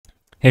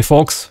Hey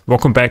folks,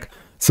 welcome back.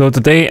 So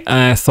today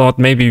I thought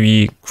maybe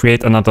we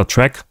create another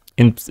track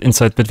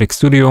inside Bitwig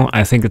Studio.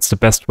 I think it's the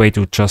best way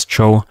to just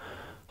show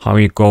how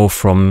you go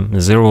from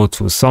 0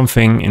 to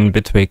something in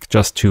Bitwig,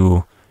 just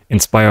to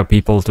inspire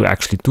people to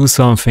actually do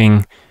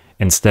something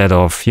instead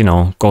of, you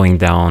know, going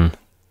down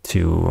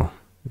to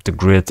the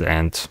grid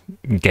and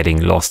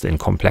getting lost in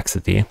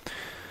complexity.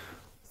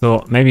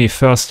 So maybe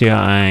first here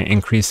I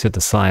increase here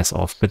the size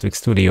of Bitwig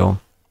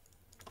Studio.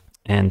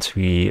 And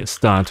we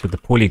start with the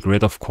poly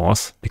grid, of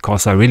course,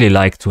 because I really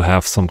like to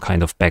have some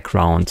kind of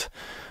background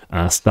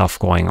stuff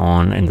going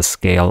on in the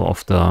scale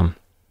of the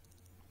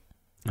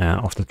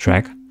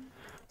track.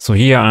 So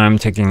here I'm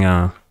taking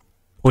a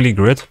poly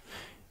grid,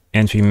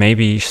 and we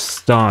maybe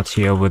start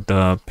here with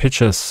the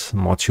pitches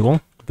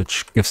module,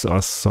 which gives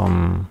us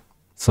some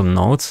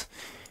notes.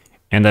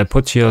 And I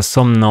put here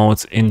some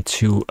notes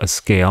into a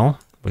scale,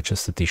 which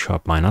is the D#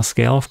 minor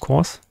scale, of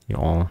course. You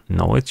all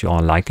know it, you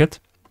all like it.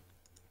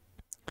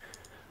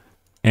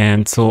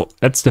 And so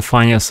let's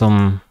define here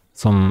some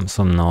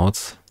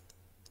notes.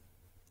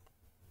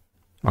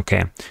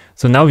 Okay,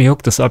 so now we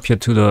hook this up here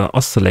to the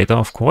oscillator,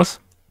 of course.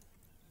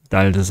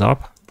 Dial this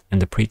up,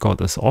 and the pre-chord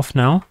is off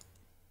now.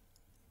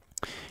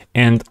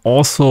 And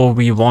also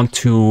we want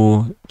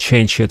to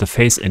change here the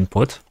phase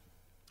input.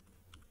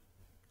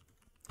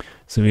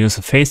 So we use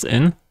a phase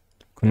in,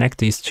 connect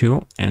these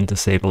two, and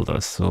disable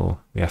this. So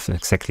we have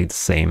exactly the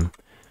same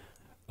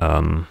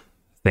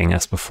thing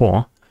as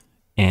before.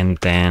 And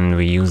then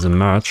we use a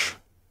merge,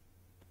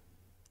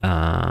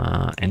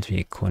 and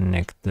we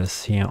connect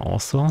this here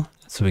also,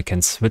 so we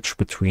can switch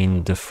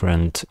between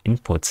different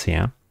inputs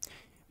here.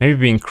 Maybe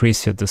we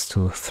increase here this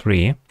to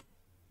 3,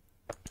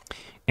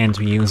 and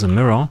we use a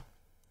mirror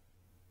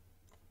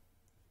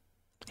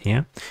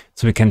here,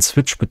 so we can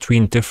switch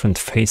between different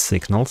phase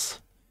signals.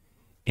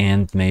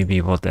 And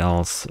maybe what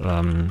else?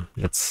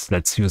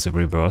 Let's use a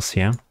reverse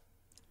here.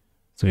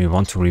 So we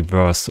want to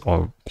reverse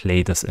or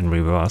play this in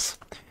reverse.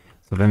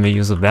 So when we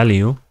use a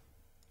value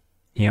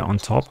here on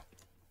top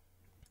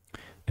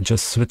and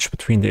just switch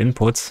between the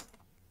inputs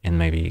and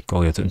maybe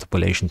go here to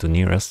interpolation to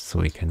nearest, so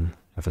we can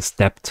have a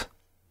stepped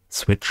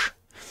switch.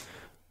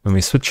 When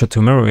we switch it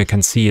to mirror, we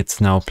can see it's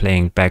now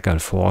playing back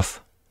and forth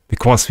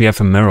because we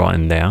have a mirror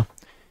in there.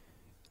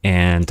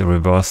 And the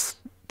reverse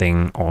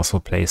thing also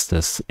plays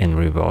this in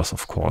reverse,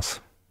 of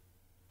course.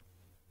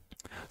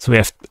 So we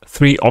have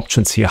 3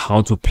 options here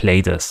how to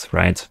play this,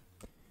 right?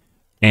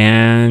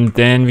 And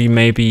then we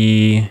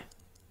maybe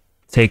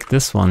take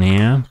this one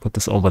here, put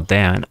this over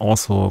there, and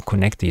also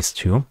connect these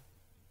two.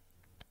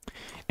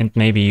 And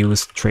maybe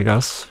use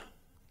trigger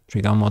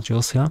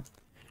modules here.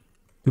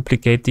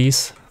 Duplicate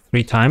these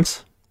 3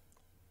 times.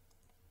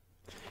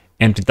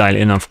 And we dial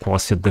in, of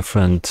course, your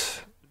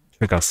different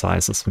trigger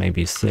sizes,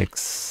 maybe 6,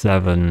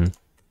 7,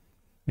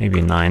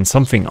 maybe 9,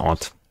 something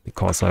odd,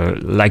 because I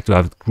like to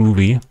have it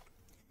groovy.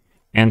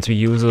 And we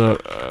use a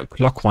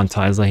clock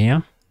quantizer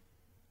here.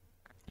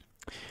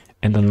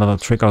 And another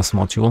triggers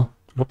module.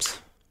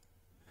 Whoops.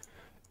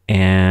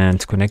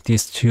 And connect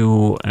these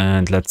two,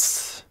 and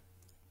let's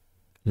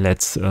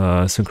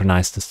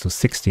synchronize this to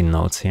 16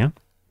 notes here.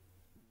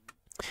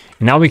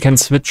 And now we can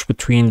switch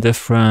between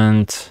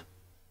different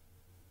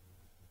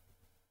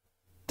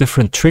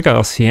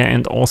triggers here,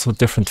 and also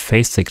different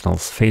phase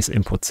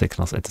input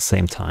signals at the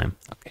same time.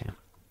 Okay,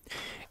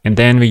 and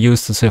then we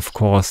use this, of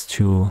course,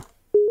 to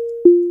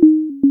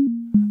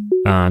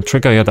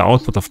trigger here the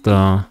output of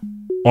the,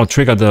 or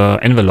trigger the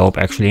envelope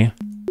actually.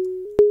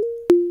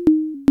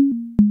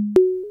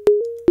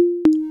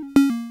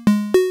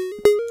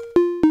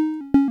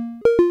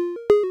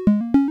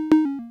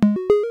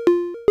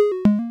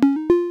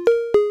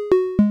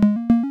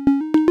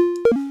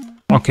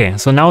 Okay,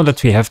 so now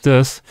that we have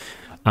this,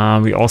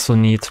 we also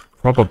need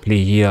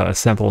probably here a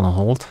sample and a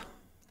hold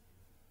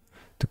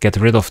to get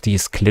rid of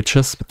these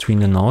glitches between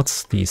the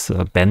notes, these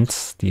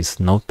bends, these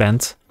note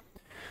bends.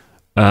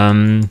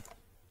 Let's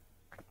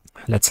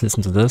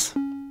listen to this.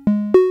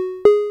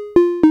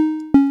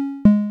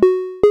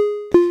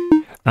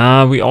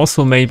 We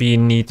also maybe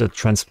need a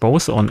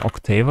transpose on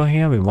octave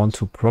here. We want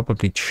to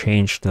probably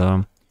change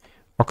the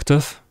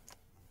octave.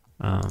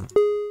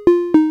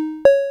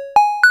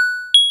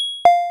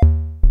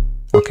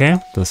 Okay,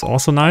 that's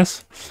also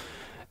nice.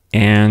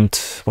 And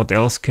what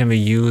else can we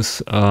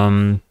use?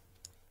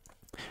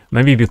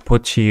 Maybe we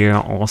put here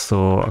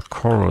also a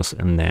chorus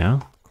in there,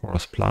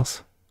 chorus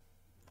plus,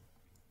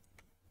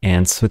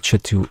 and switch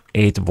it to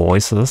 8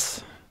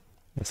 voices.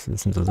 Let's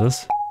listen to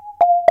this.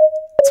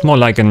 It's more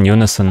like an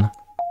unison.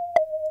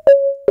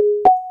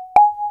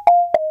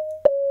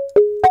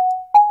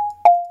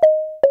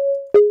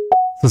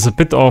 So it's a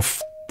bit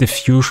of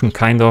diffusion,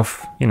 kind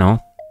of, you know,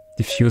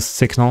 diffused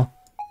signal.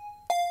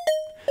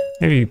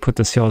 Maybe we put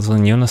this here also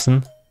in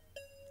unison.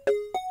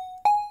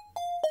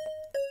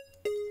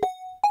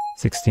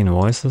 16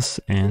 voices,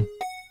 and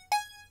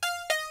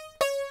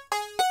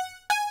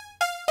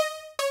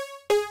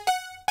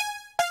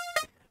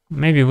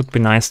maybe it would be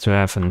nice to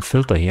have a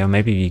filter here.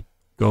 Maybe we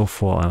go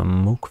for a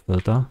Moog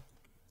filter.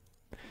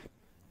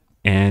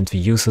 And we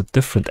use a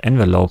different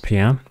envelope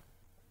here.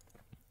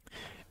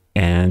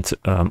 and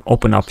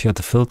open up here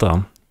the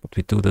filter. But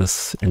we do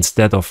this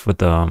instead of with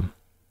the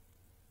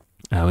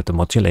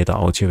modulator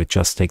out here, we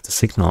just take the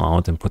signal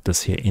out and put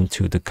this here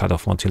into the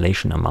cutoff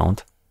modulation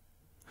amount.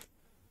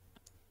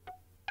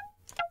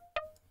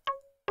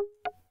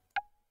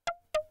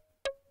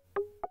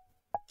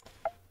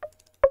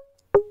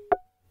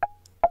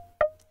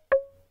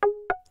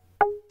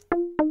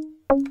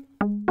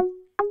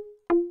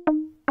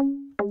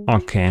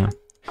 Okay,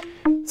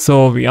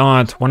 so we are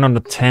at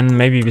 110.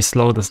 Maybe we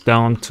slow this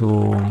down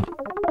to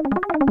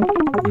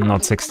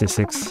not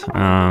 66,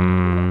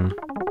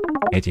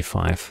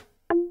 85.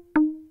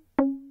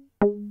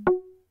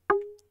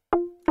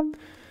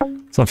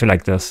 Something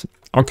like this.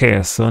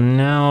 Okay, so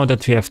now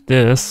that we have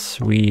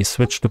this, we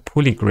switch the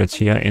polygrid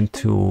here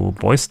into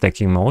voice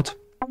stacking mode.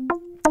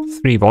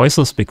 3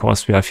 voices,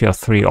 because we have here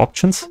 3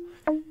 options.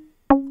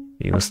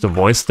 We use the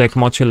voice stack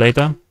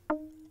modulator.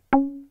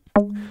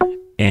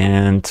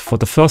 And for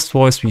the first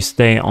voice, we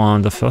stay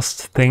on the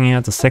first thing here.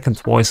 The second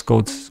voice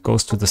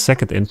goes to the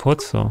second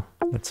input. So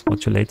let's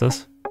modulate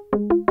this.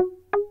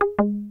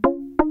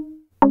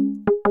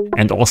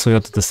 And also here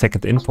to the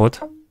second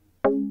input.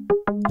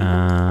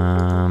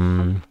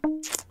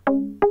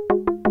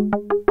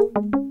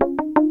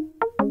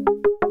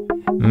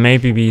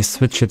 Maybe we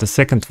switch it the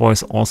second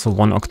voice also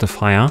 1 octave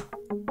higher.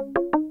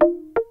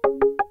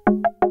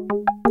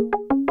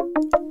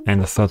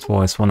 And the third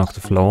voice 1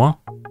 octave lower.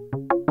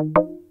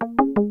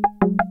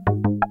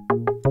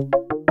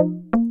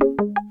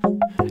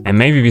 And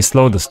maybe we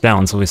slow this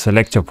down, so we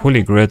select your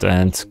polygrid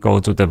and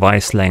go to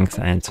device length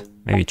and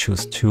maybe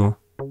choose 2.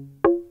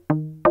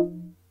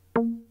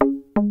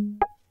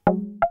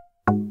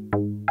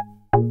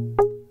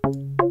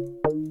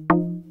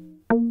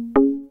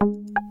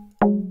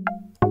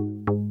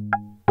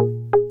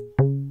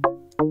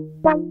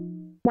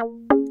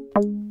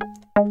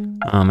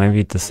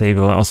 Maybe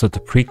disable also the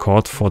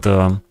pre-chord for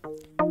the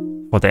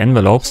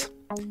envelopes.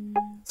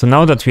 So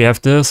now that we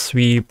have this,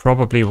 we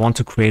probably want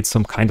to create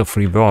some kind of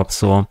reverb.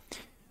 So,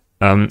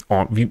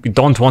 or we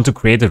don't want to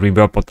create a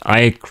reverb, but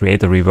I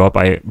create a reverb.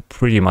 I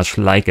pretty much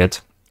like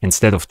it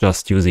instead of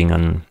just using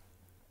a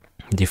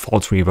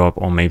default reverb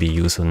or maybe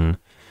using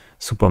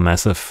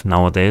supermassive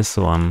nowadays.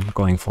 So I'm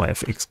going for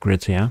FX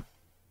grid here.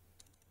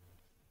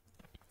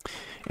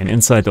 And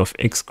inside of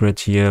Xgrid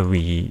here, we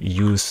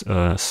use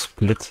a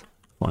split,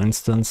 for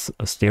instance,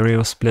 a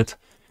stereo split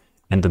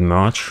and a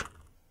merge.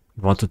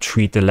 We want to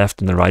treat the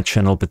left and the right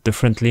channel a bit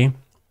differently.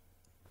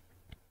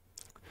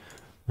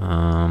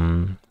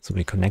 So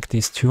we connect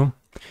these two.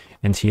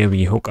 And here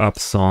we hook up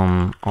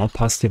some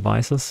all-pass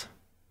devices.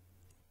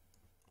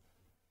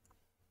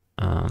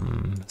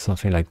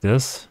 Something like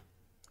this.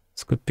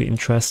 This could be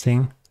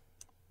interesting.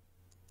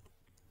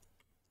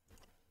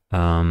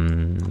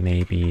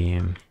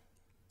 Maybe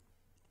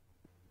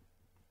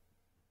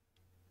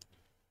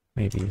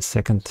a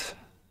second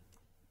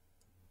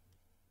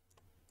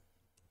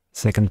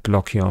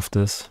block here of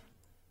this.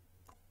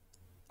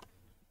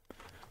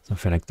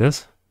 Something like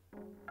this.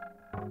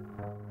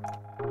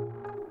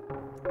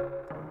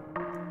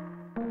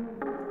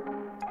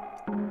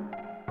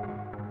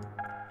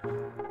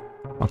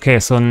 Okay,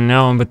 so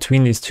now in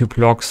between these two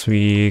blocks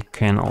we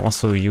can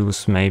also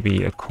use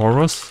maybe a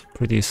chorus,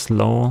 pretty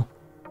slow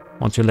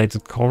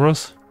modulated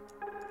chorus.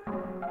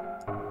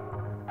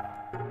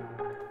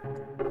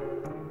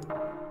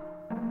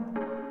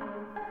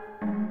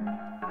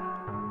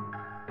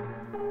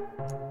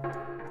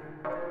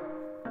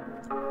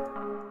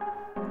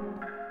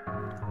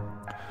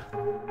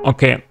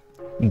 Okay,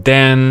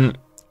 then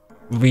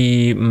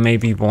we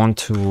maybe want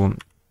to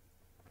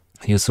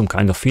use some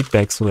kind of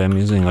feedback, so I'm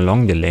using a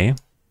long delay.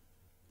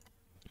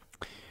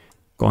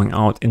 Going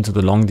out into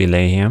the long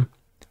delay here.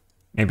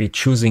 Maybe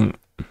choosing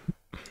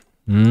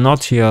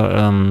not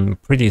here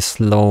pretty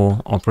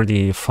slow or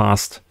pretty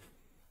fast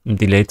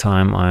delay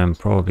time. I'm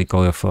probably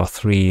going for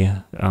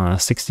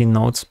 16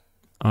 notes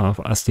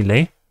as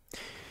delay.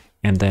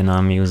 And then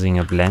I'm using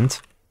a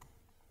blend.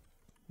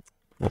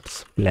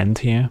 Oops, blend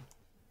here.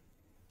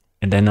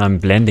 And then I'm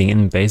blending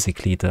in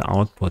basically the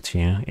output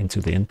here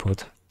into the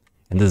input.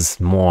 And this is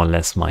more or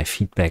less my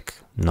feedback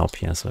knob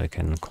here, so I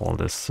can call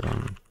this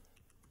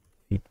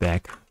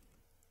feedback.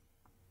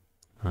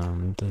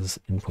 This is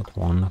input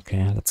 1.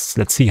 Okay,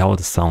 let's see how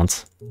this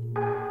sounds.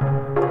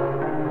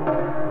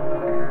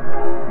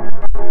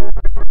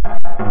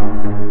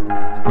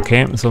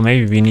 Okay, so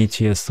maybe we need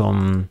here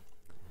some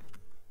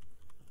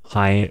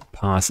high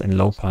pass and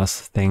low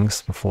pass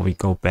things before we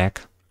go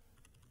back.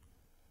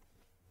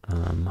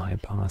 High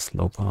pass,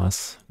 low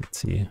pass. Let's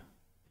see.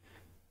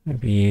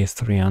 Maybe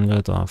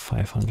 300 or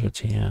 500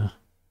 here.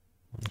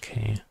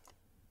 Okay.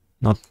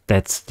 Not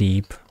that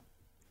steep.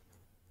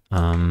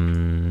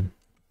 Maybe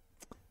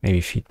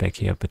feedback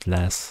here a bit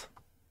less.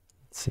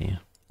 Let's see.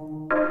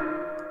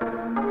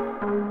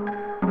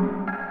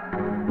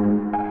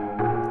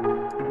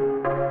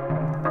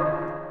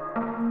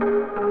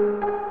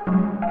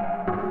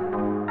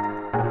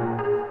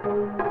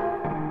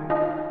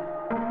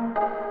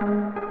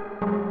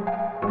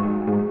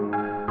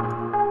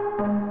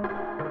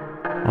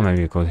 Or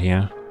maybe we go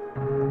here.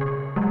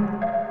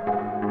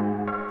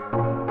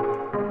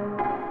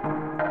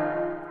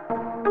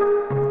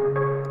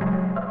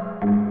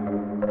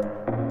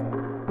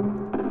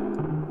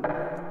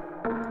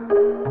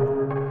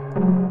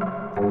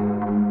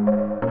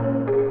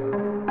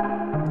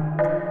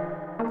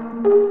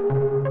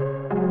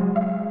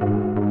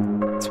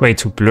 way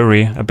too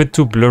blurry, a bit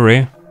too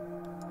blurry.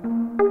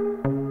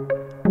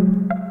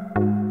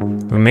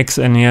 We mix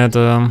in here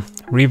the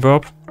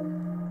reverb.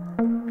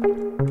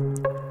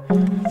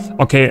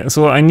 Okay,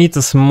 so I need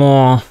this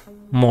more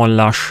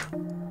lush.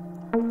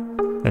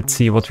 Let's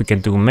see what we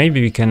can do.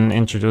 Maybe we can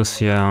introduce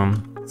here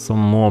some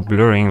more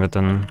blurring with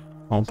an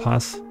all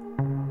pass.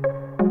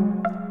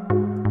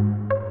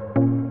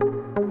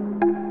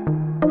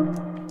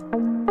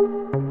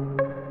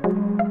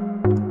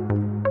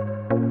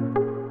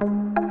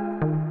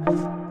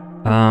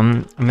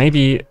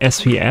 Maybe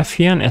SVF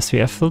here, an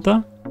SVF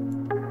filter.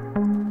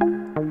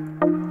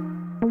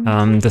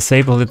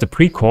 Disable the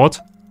pre-chord.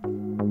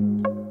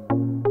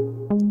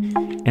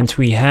 And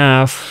we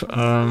have,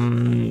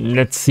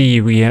 let's see,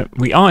 we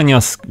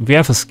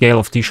have a scale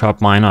of D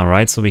sharp minor,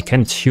 right? So we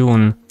can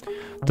tune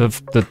the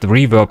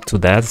reverb to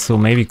that. So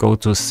maybe go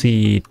to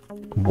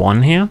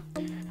C1 here.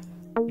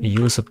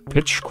 Use a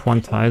pitch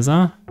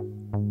quantizer.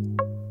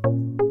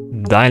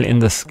 Dial in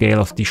the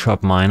scale of D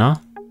sharp minor.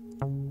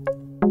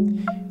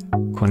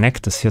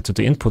 Connect this here to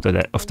the input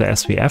of the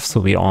SVF,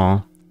 so we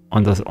are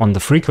on the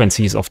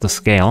frequencies of the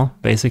scale,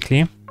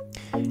 basically.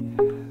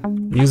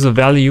 Use a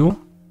value.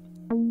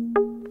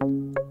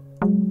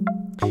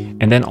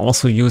 And then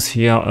also use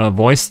here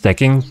voice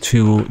stacking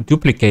to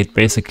duplicate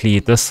basically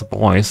this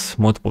voice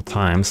multiple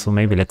times. So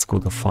maybe let's go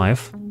to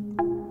 5.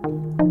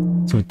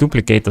 So we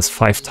duplicate this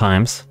 5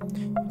 times.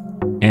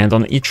 And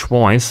on each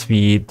voice,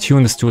 we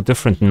tune this to a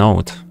different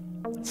note.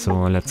 So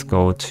let's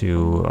go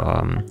to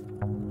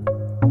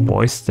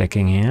voice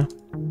stacking here.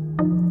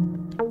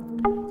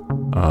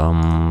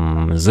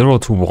 0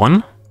 to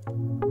 1.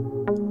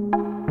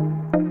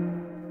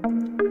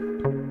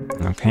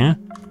 Okay.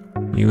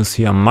 Use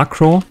here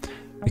macro,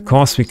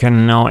 because we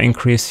can now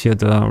increase here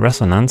the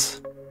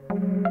resonance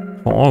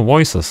for all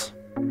voices.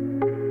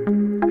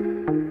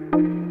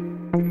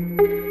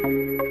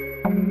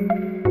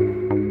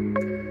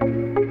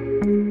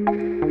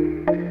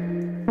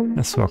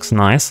 This works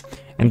nice.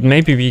 And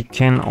maybe we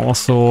can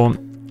also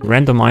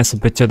randomize a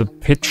bit here the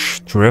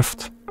pitch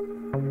drift.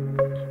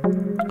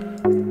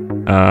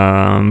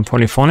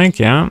 Polyphonic,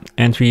 yeah.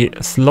 And we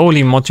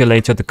slowly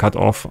modulate the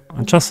cutoff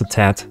just a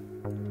tad.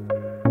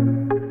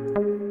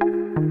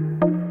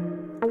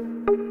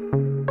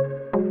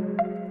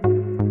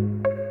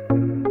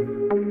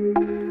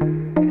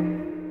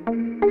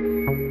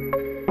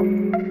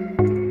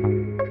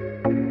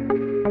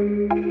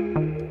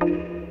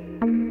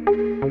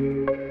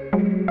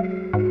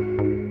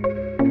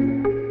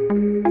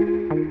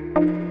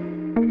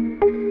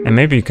 And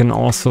maybe you can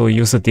also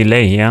use a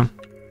delay here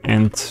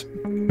and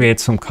create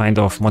some kind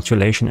of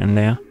modulation in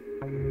there.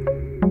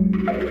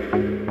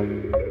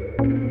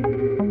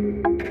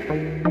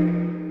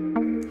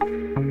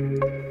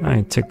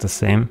 I take the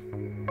same.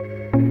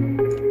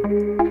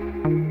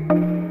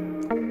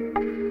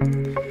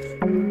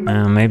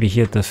 Maybe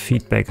here the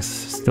feedback is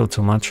still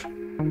too much.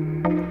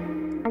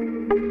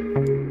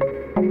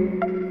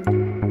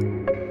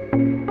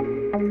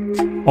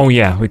 Oh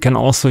yeah, we can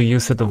also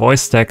use the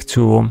voice stack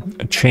to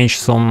change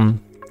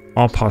some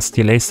all-pass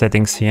delay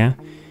settings here.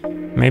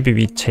 Maybe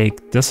we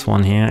take this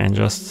one here and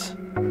just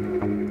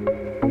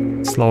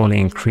slowly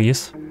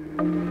increase.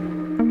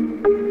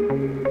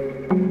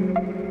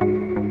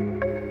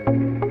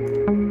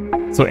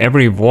 So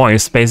every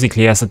voice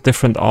basically has a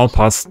different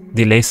all-pass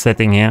delay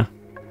setting here.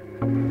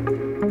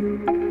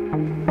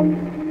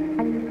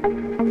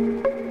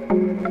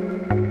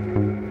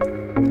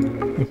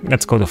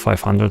 Let's go to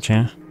 500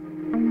 here.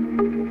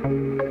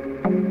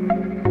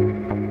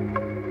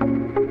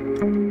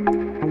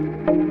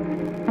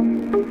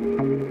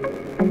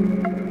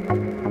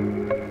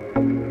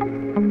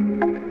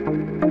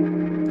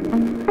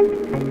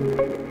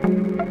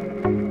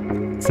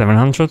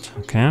 $700,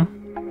 okay.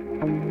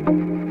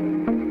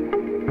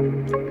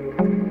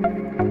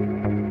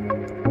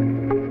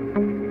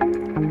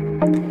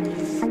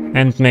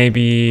 And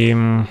maybe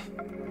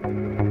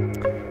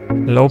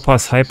low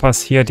pass, high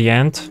pass here at the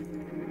end.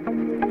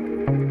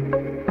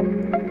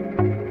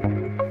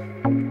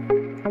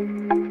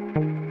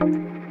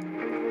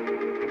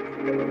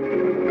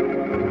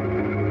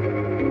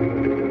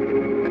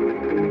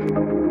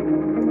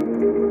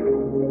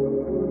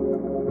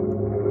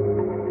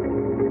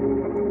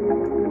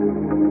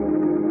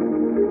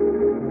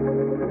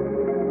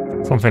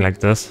 Something like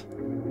this.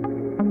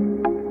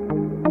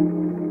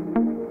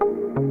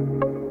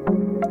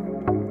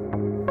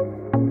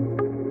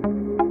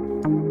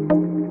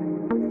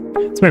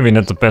 It's maybe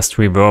not the best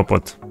reverb,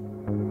 but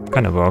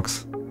kind of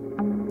works.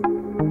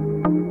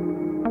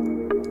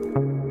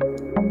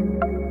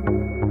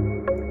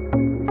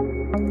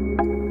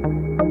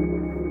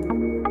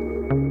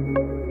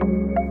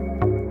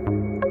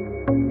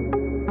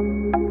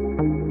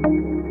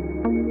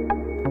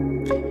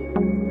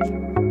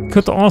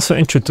 Could also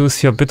introduce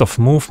here a bit of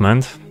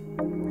movement.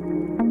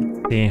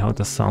 See how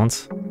this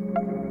sounds.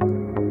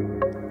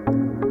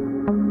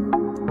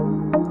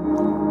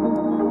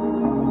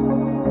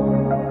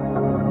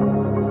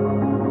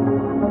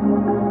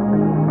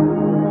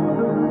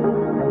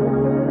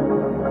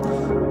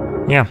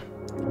 Yeah.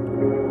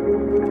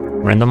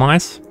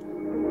 Randomize.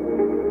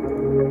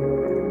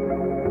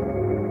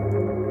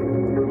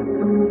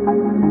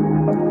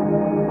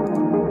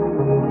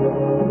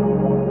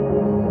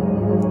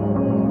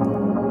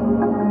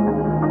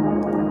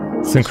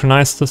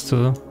 Synchronize this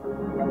to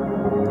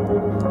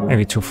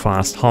maybe too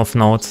fast, half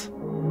notes.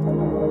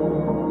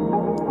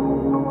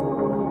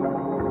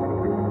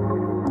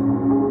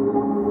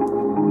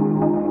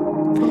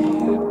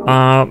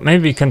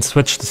 Maybe we can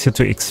switch this here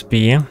to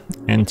XB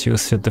and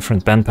use your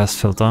different bandpass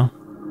filter.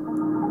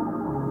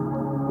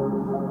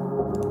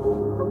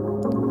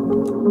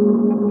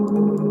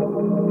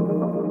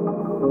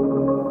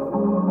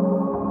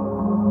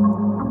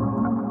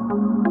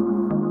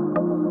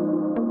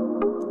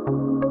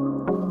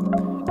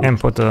 And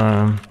put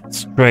a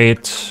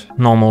straight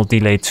normal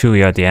delay 2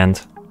 here at the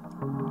end.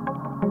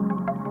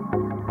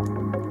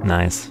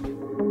 Nice.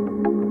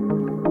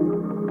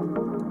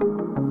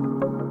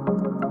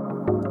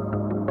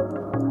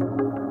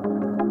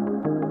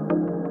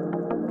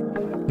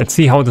 Let's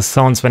see how this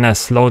sounds when I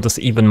slow this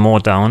even more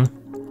down.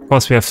 Of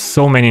course, we have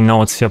so many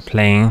notes here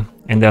playing,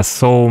 and there's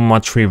so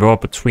much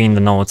reverb between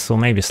the notes, so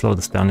maybe slow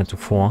this down into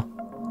 4.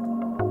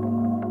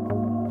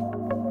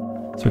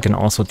 So we can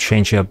also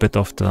change here a bit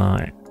of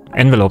the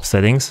envelope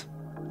settings.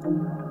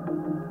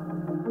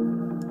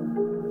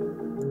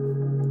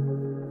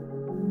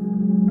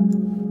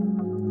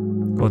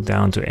 Go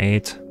down to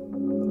 8.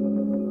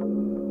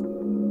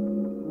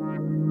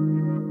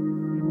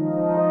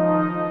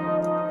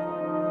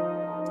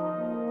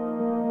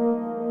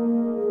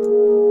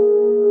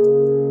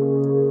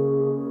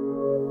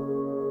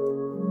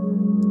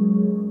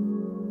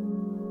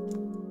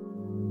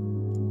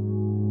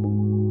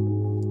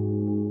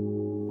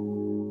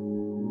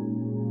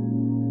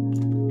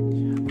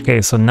 Okay,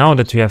 so now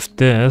that we have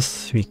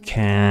this, we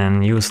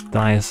can use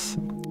dice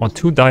or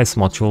 2 dice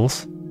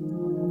modules.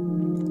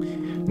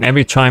 And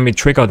every time we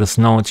trigger this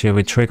note here,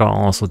 we trigger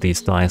also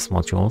these dice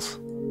modules.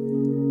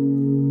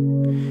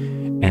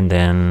 And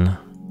then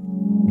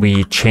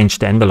we change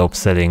the envelope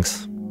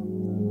settings.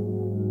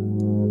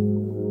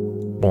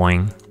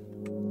 Boing.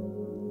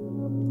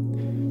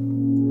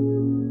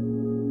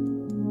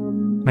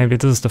 Maybe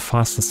this is the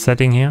fastest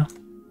setting here.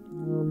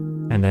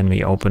 And then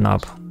we open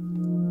up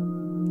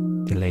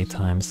delay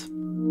times.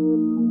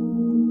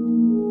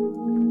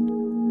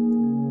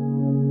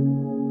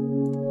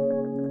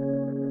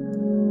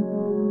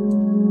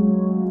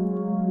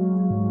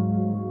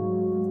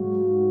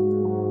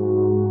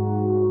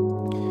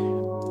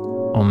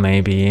 Or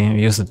maybe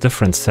use a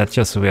different set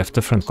just so we have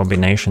different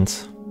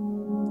combinations.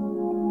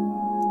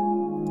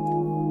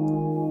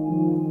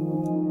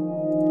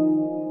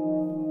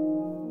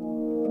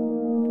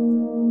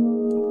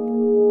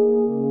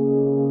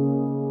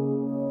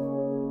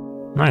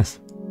 Nice.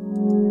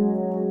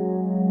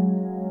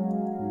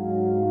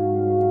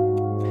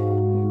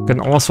 Can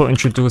also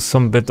introduce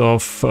some bit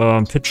of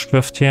pitch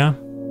drift here.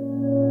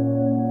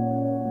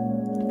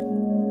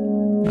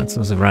 Let's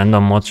use a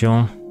random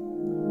module.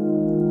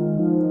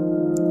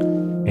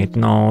 8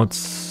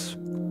 notes,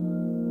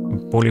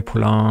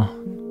 polypolar,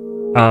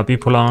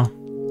 bipolar,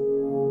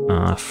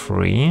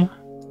 3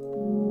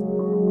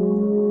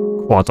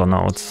 quarter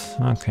notes.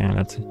 Okay,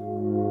 let's see.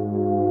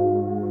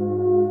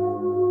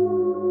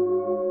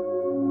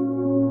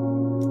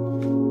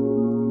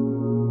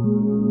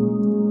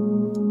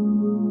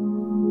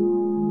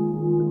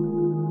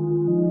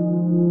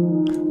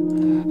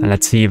 And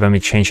let's see when we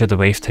change the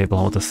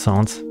wavetable how this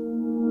sounds.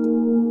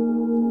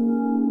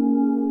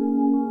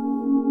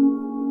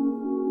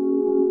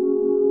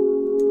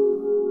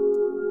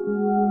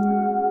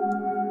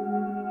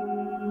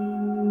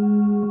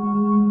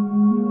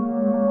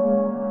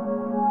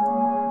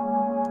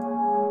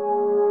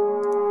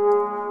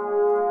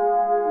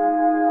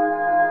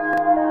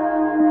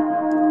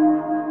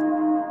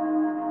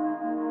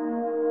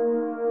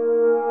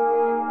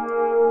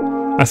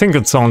 I think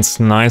it sounds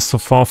nice so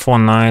far for a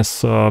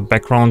nice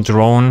background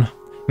drone.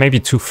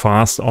 Maybe too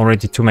fast,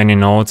 already too many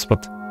notes,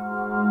 but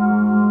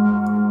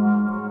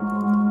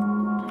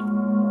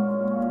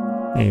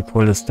maybe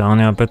pull this down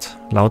here a bit,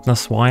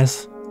 loudness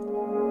wise.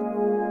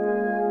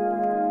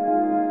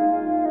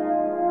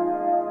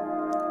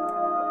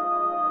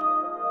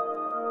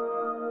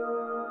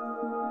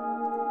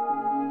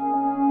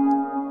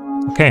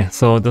 Okay,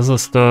 so this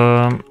is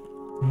the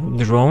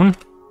drone.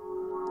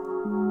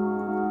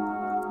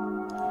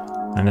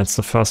 And it's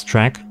the first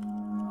track.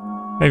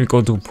 Maybe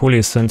go to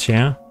polysynth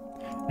here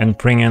and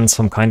bring in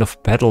some kind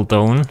of pedal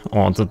tone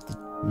or the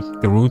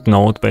root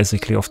note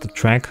basically of the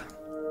track.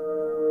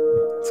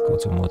 Let's go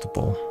to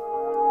multiple.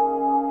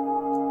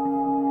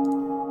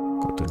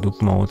 Go to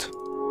loop mode.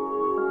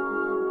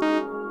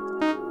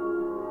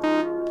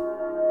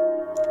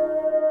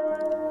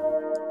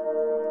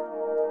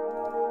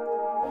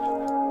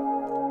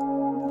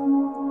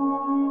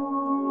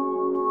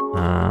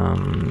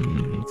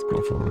 Let's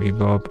go for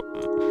reverb.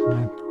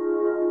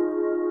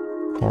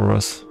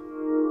 Chorus.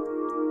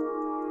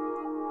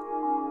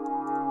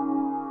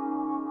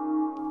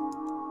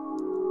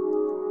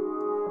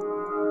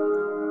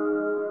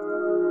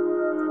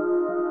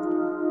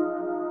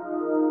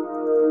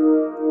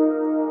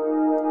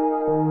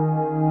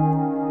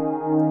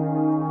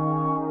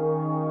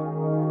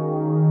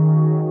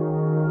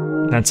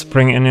 Let's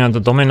bring in the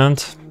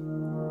dominant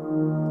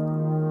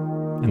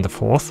in the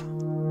fourth.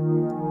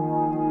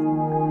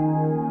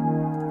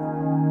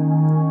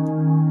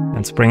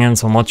 Let's bring in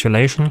some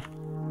modulation.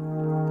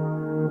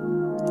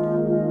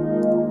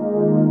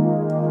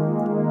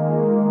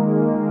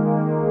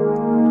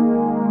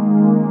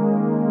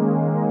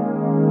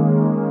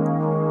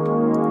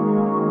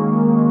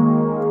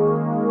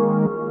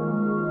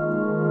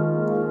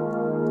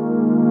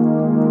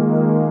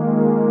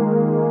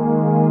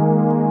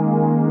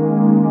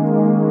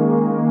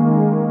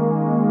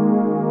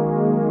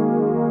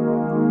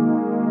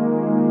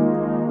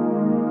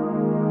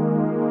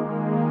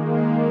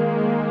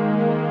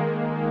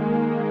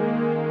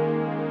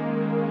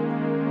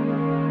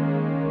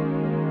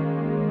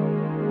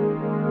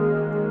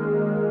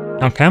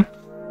 Okay.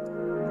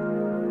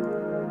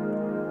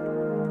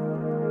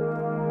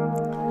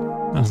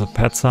 There's a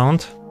pad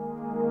sound.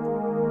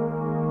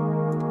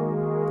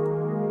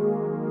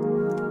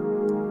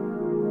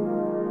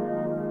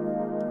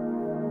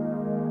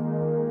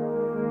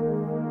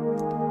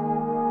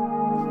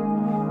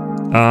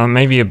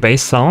 Maybe a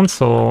bass sound,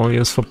 so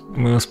use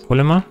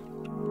polymer.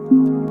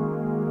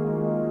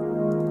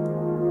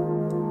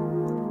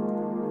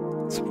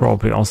 It's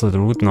probably also the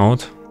root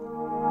note.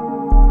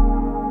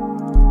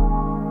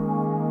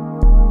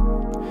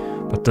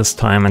 But this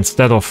time,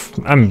 instead of...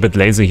 I'm a bit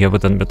lazy here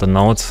with the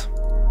notes.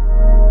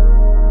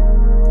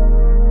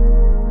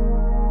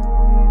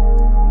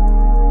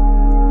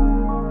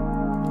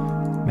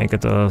 Make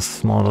it a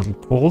small little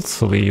pulse,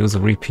 so we use a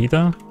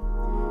repeater.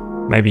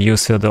 Maybe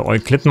use here the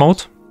Euclid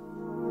mode.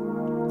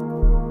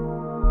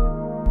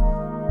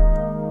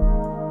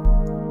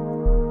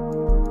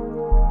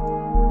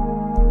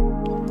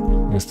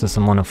 Use this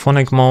in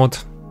monophonic mode,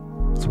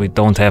 so we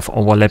don't have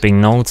overlapping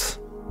notes.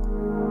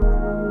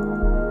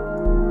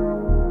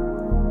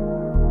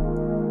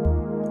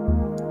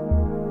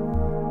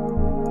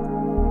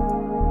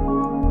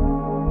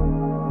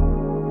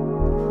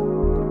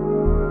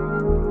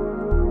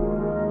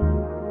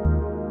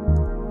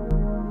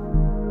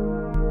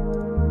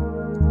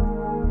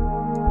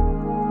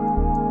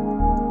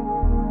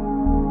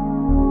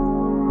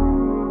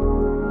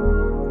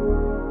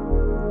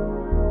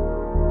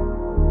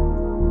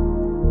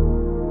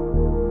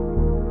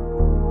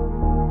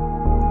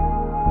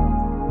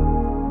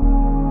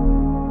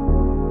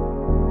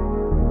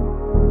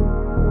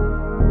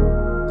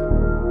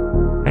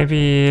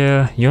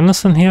 Maybe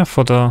unison here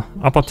for the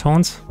upper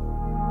tones.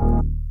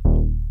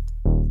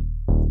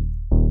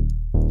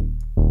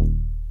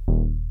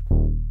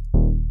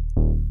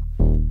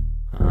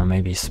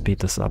 Maybe speed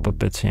this up a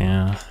bit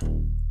here.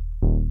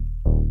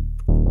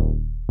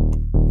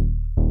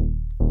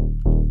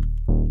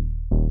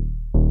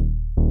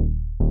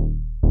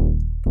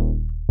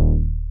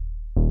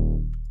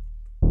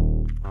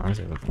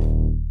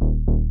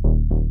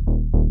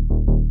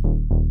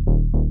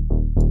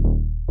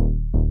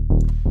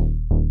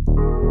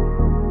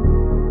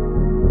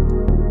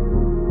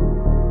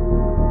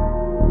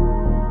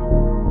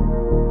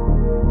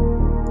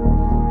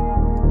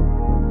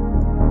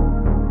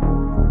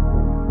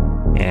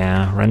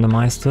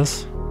 Randomize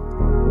this.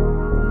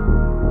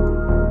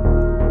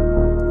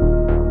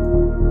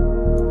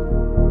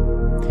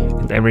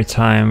 And every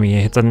time we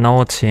hit a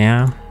note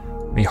here,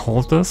 we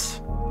hold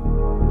this.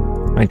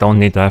 We don't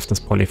need to have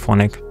this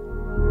polyphonic.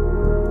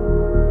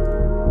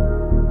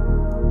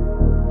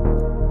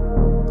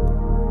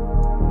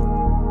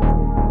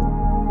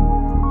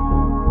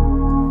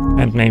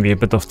 And maybe a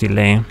bit of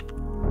delay.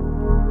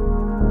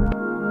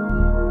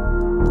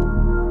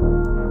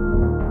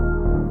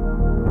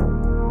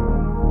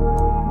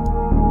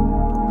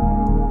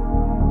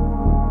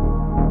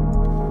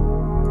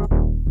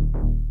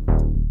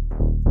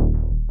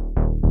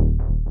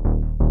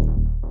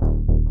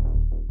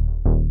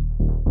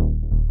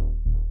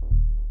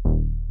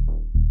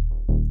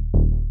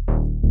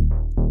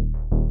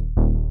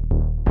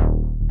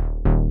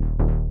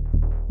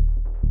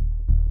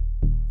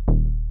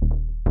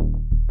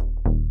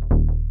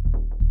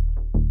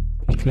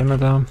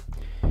 Limiter.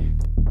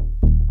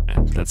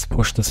 And let's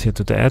push this here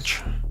to the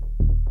edge.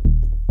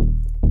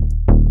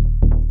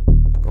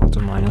 Go to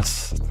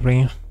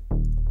 -3.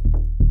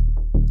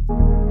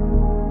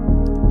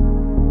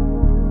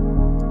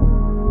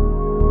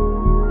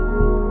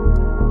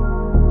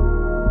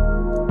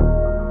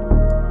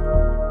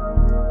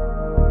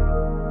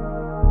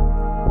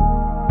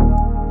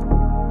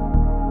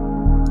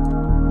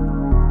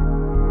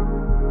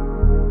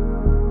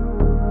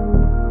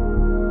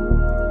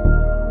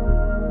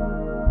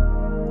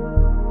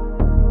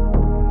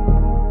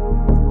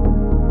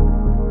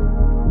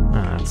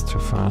 Too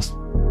fast.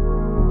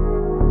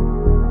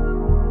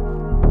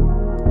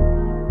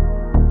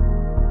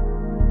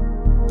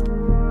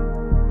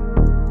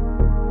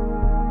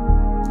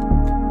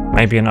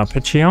 Maybe an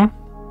arpeggio.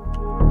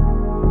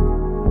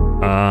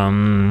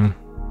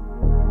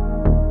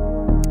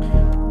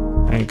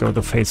 I go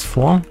to phase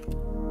 4.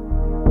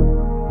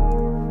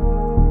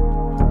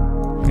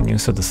 Can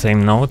use the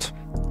same note.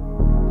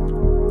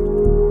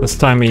 This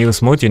time we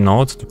use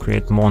multi-node to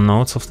create more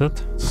nodes of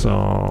that.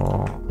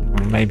 So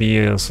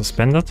maybe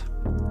suspend it.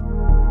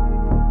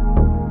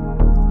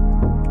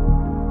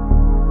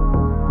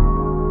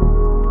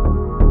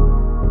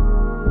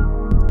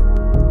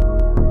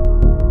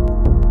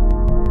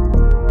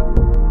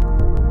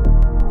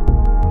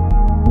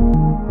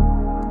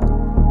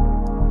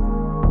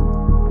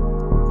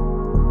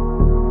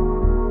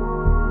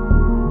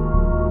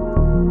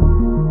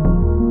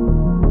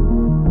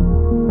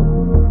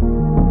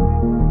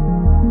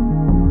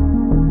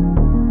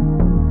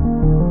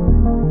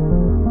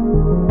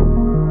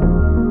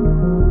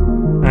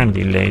 And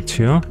delay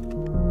too.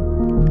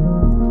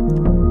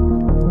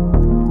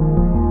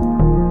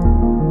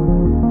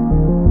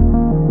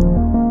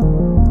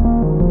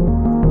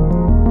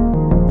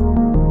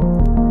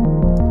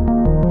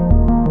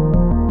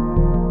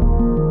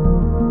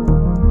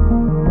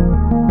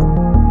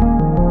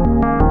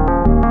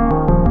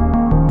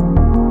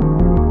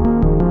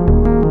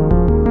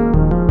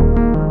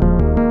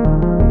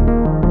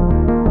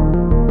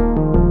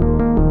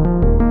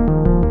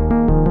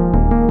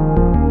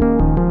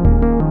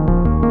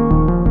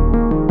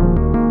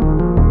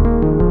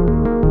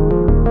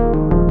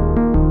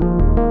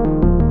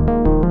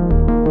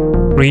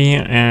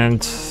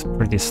 And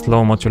pretty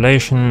slow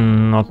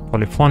modulation, not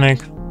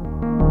polyphonic.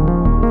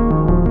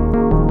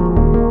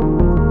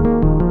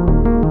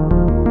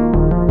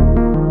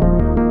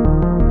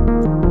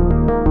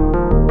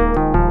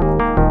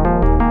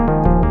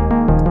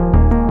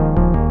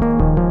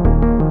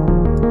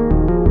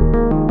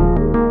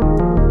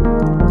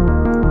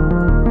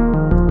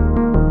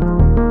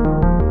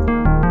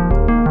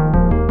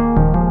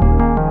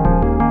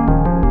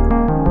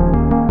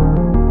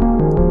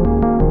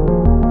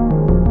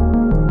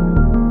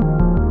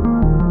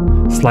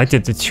 Slightly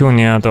detune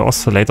here the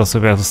oscillator so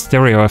we have a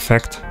stereo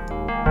effect.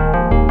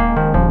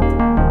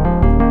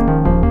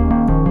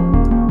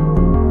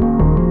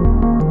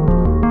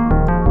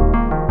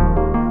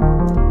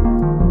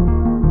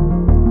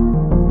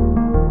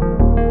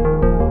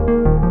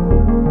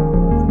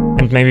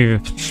 And maybe we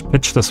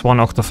pitch this one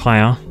octave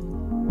higher.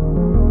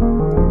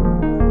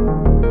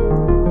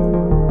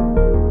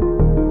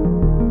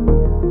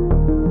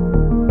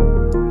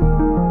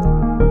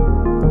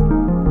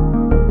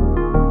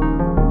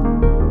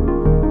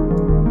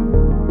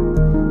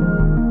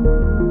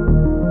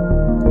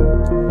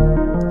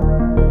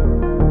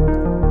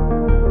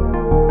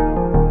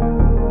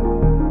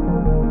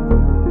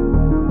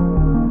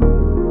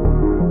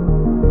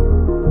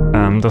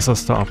 This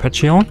is the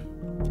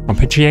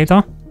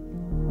arpeggiator.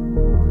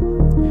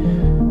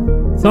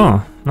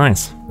 So,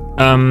 nice.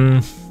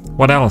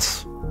 What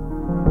else?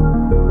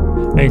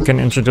 You can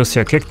introduce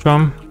your kick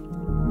drum.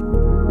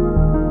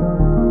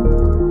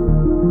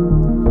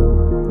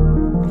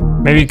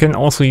 Maybe you can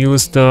also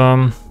use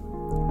the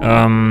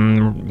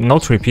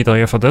note repeater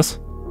here for this.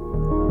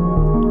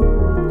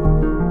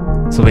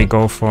 So we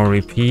go for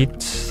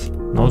repeat,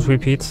 note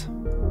repeat.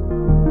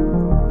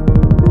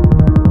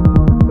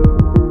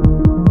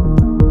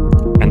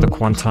 The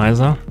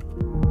quantizer.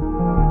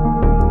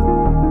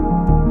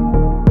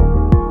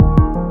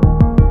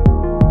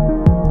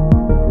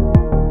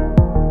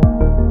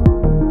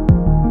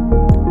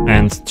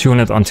 And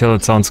tune it until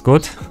it sounds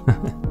good.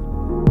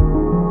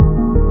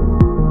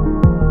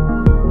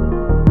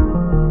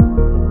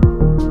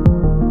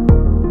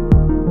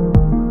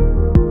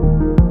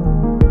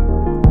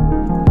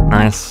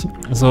 Nice.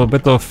 So a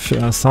bit of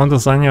sound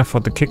design here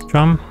for the kick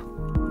drum.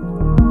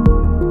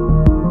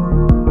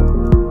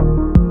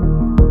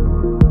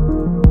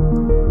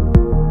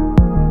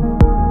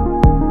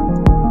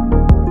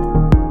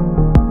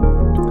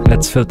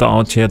 Let's filter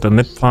out here the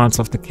mid parts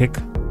of the kick.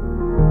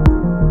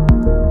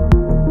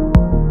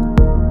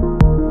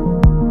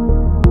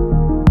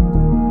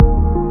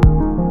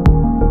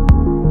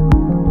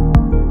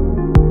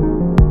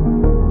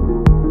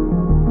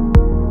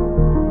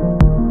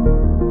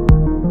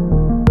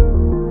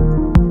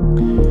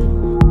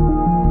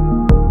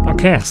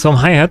 Okay, some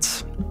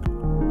hi-hats.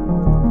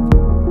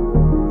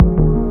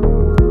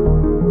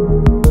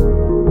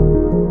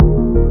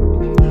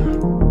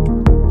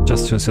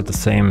 Just use the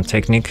same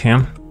technique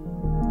here.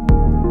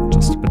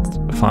 Just a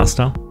bit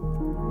faster.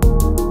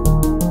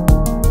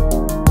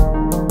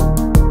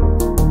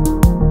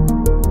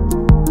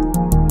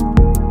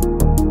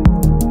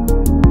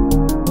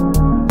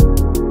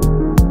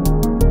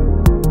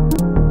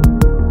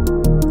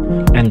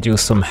 And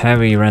use some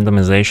heavy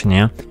randomization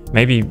here.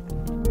 Maybe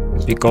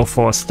we go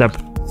for a step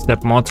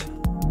mod.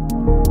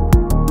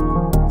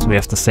 So we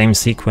have the same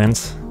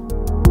sequence.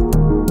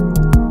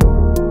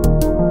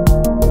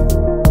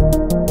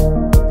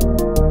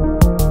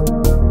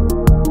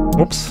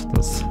 Oops,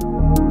 this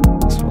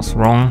was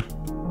wrong.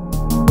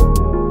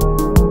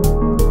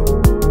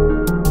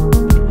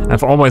 I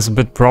have always a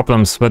bit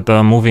problems with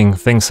moving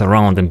things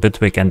around in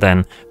Bitwig and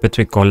then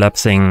Bitwig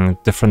collapsing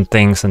different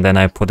things and then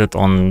I put it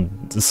on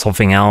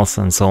something else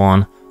and so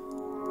on.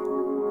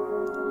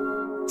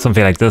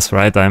 Something like this,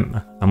 right?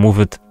 I move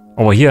it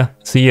over here,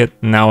 see it,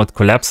 now it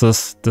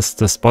collapses,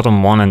 this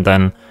bottom one, and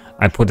then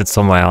I put it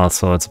somewhere else,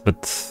 so it's a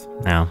bit,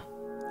 yeah,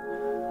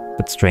 a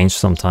bit strange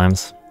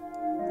sometimes.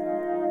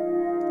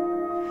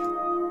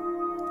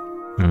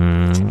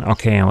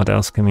 Okay, what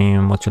else can we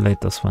modulate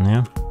this one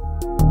here?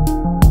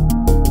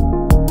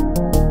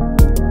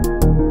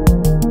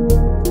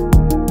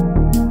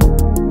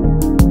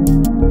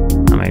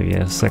 Maybe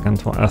a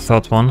second one, a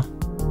third one.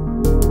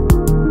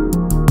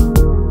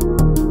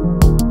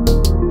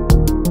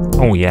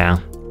 Oh yeah.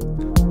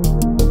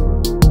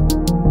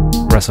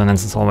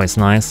 Resonance is always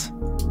nice.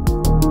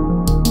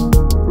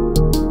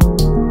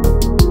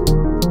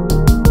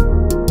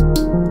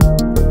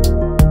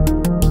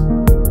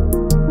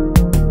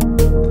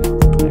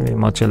 Maybe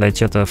modulate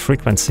here the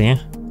frequency.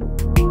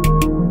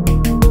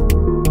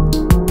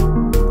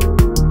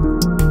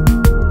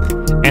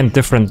 And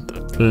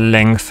different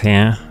length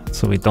here,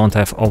 so we don't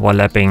have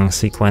overlapping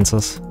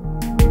sequences.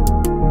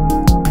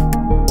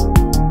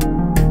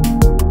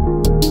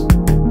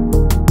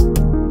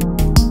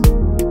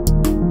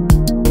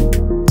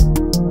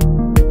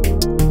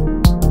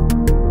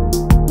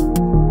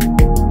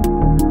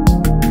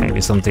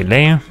 Some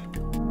delay.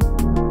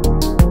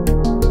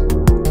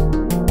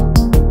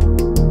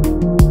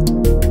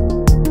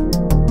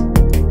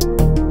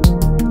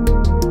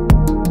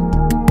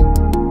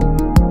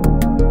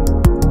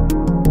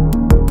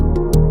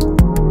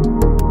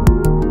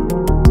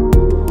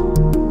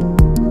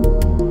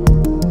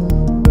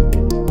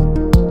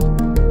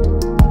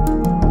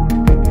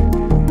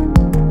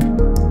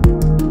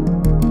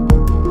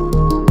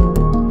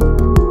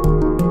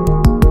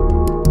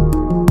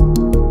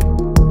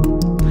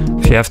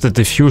 You have the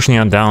diffusion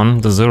here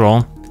down, the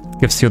 0,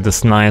 gives you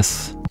this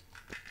nice,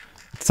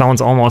 it sounds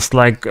almost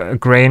like a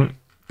grain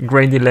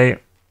delay,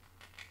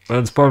 but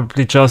it's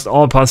probably just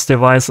all pass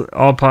delays.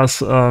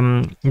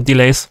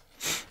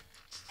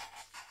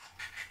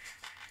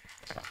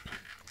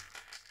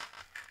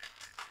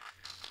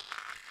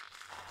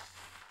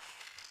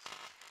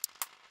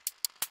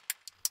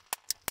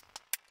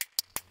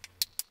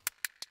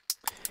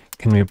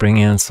 Can we bring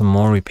in some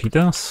more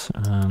repeaters?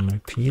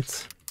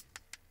 Repeats.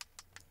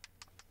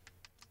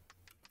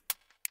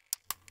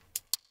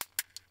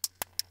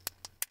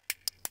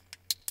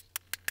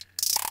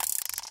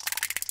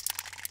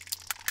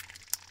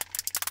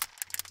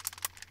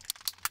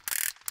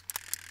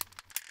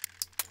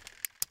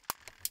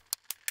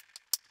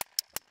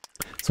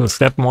 So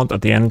step mode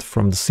at the end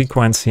from the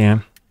sequence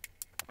here.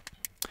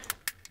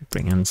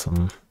 Bring in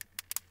some.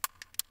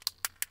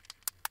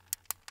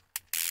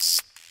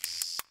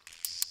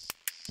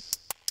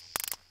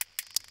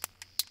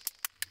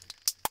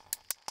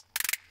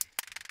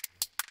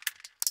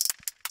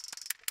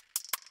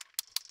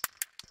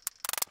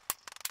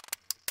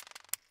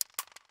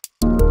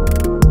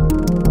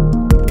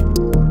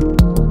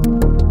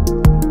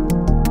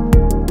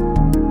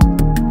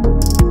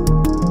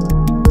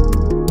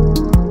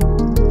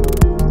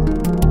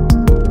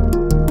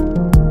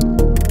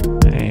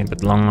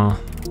 Longer,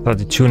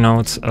 32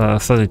 notes,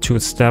 32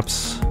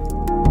 steps.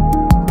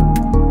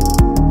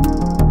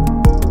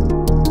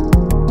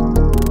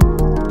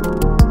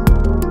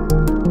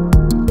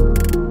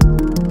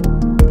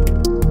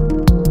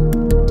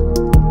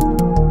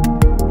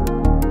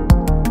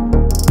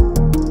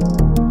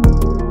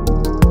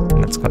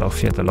 Let's cut off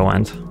here at the low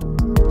end.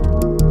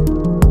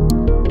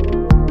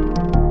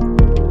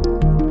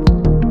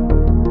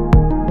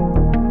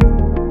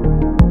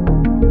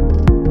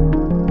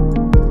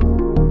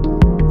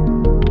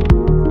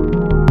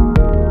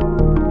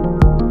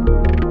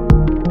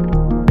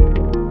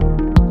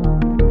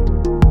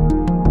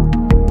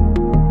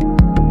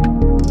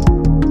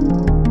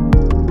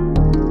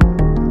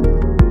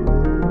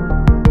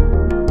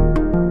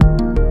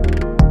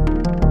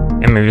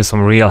 Maybe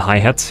some real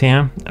hi-hats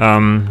here.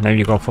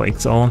 Maybe go for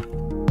XO.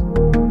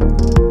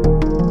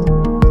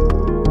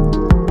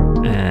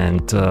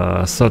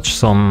 And search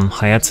some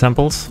hi-hat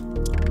samples.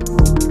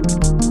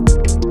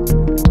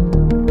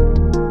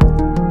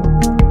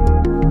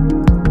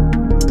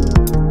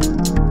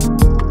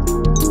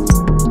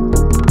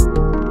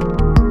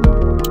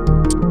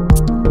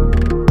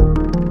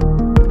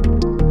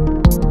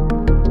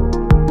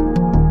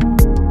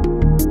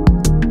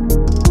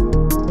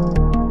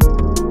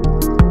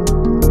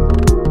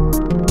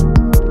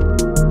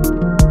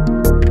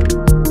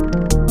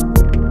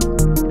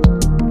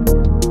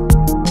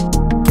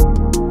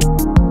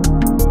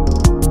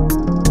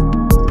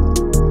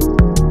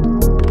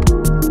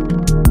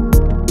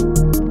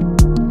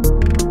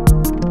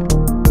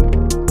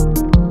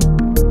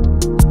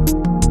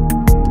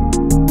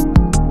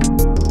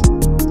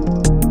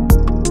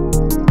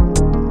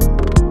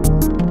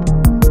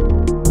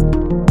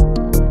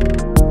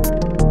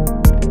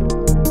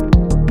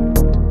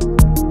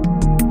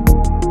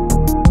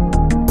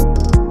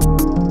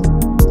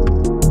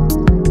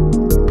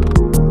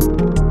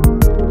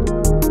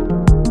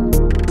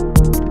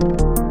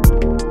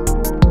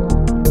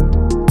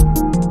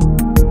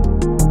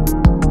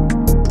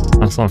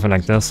 Something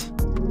like this.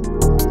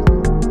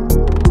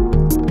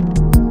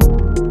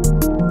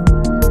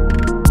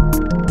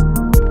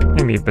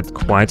 Maybe a bit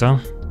quieter.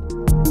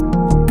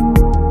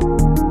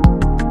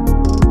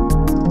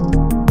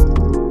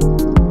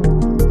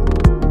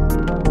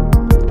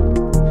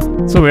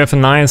 So we have a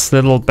nice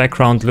little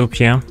background loop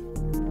here.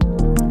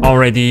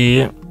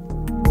 Already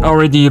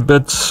a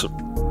bit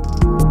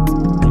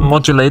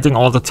modulating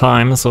all the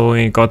time, so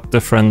we got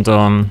different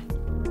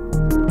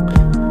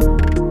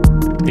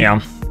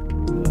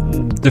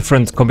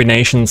different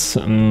combinations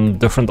and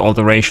different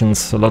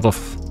alterations, a lot of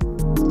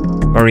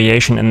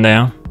variation in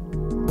there.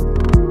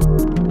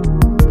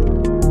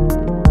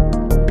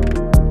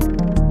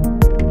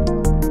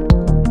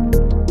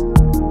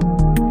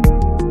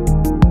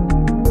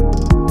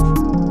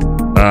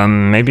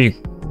 Maybe you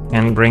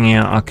can bring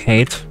here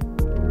arcade,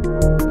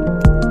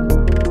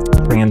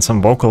 bring in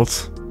some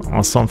vocals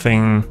or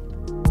something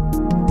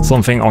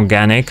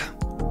organic.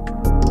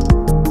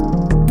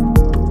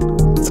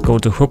 Let's go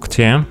to hooked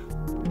here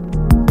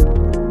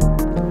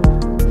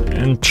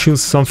and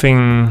choose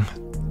something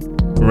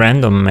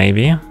random,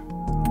 maybe.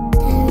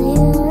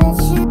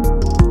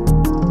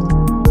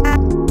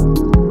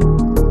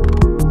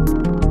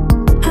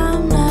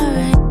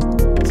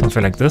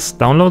 Something like this.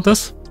 Download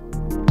this.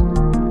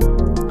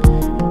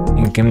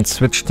 You can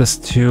switch this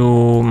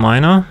to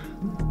minor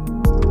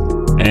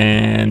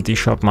and D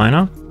sharp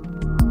minor.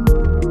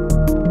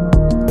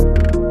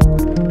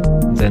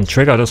 Then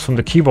trigger this from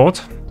the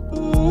keyboard.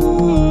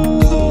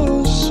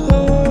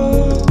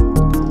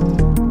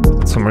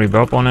 Put some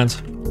reverb on it.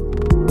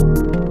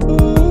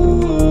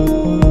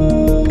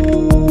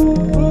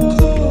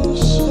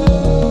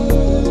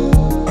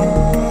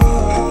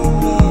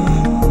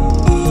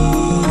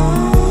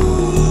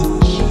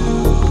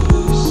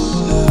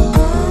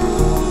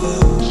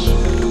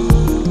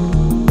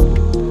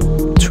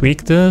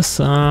 Tweak this.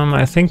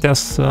 I think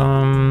there's is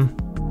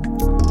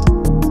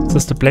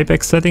this the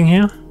playback setting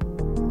here?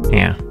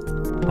 Yeah,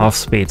 off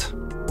speed.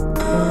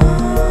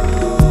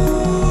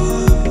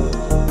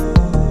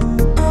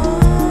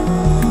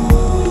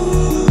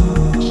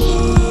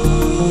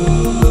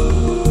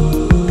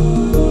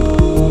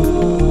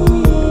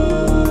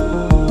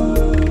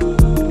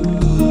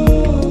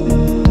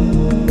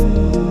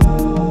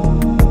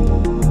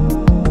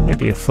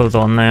 Maybe a filter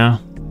on there.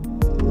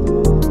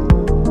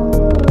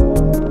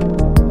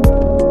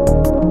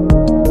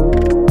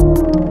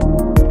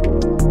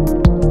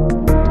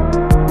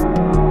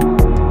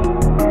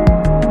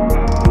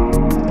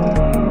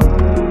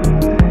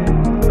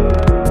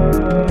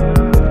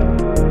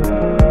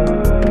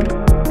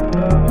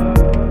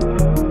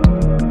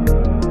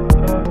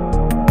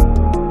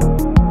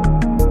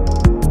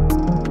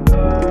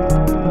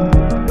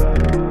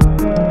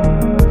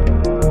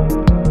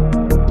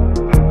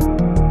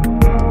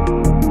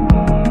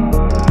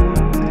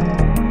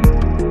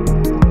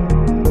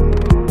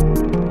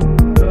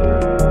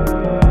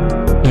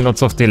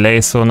 Lots of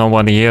delays, so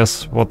nobody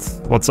hears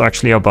what's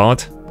actually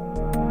about.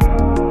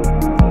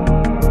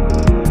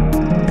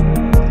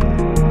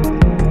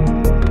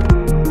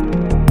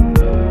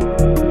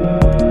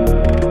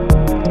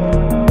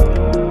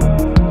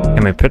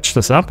 Can we pitch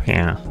this up?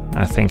 Yeah,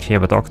 I think here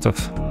with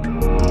octave.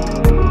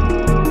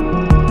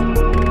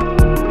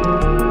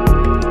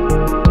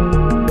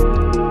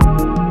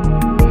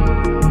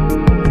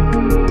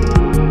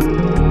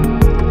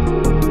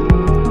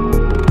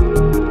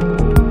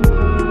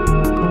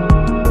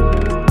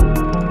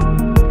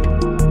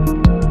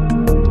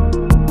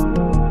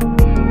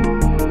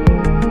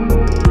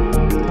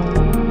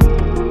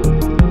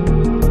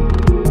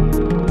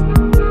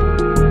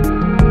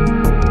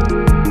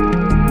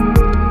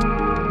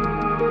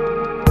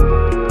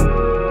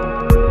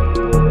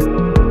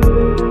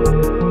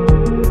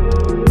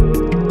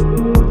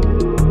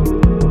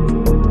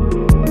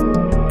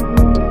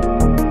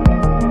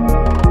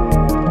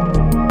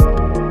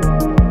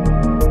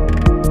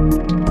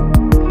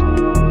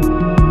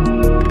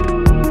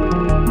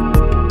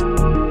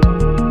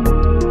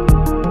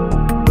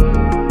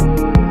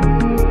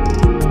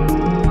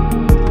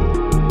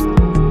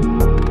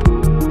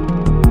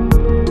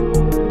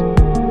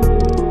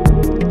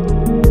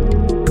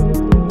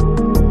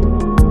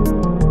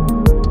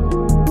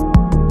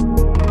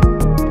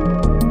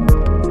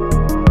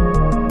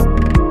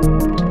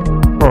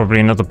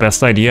 Probably not the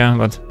best idea,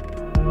 but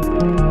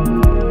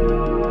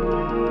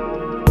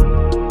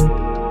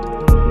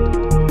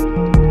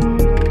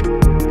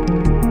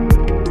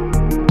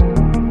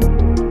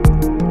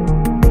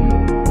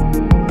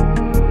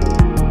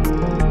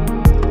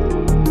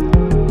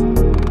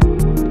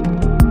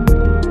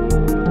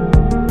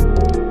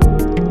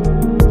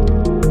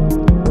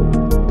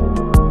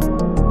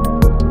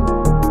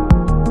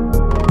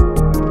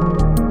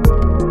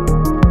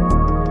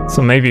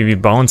so maybe we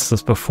bounce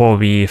this before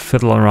we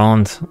fiddle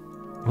around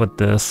with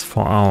this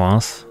for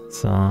hours.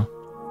 So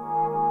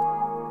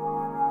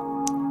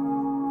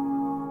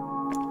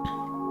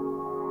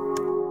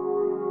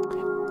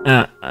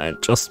I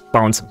just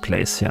bounce in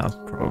place here.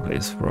 Probably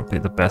is probably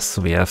the best.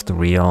 So we have the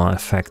real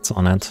effects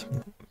on it.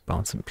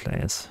 Bounce in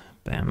place.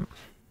 Bam.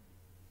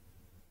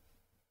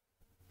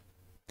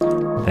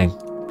 Then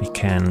we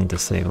can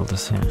disable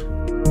this here.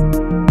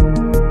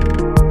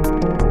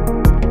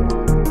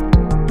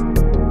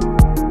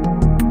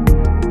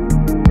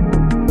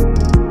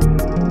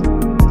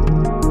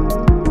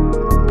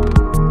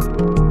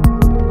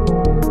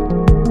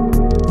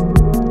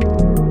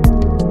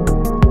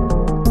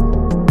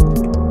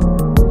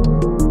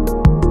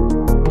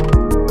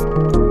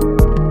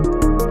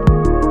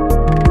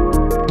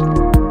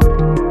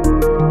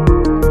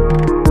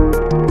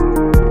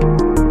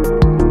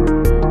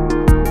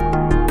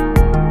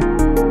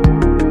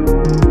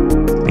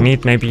 We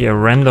need maybe a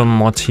random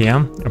mod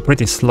here, a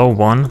pretty slow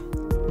one,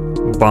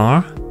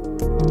 bar,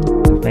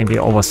 maybe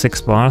over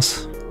 6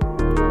 bars.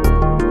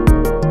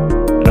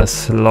 A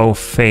slow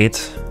fade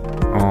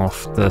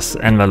of this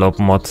envelope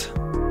mod.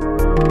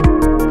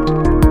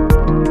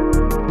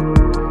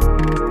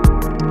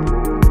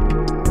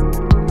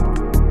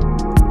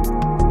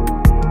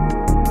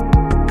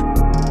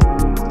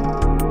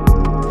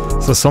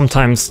 So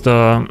sometimes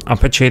the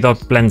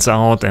arpeggiator blends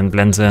out and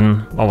blends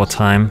in over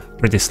time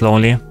pretty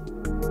slowly.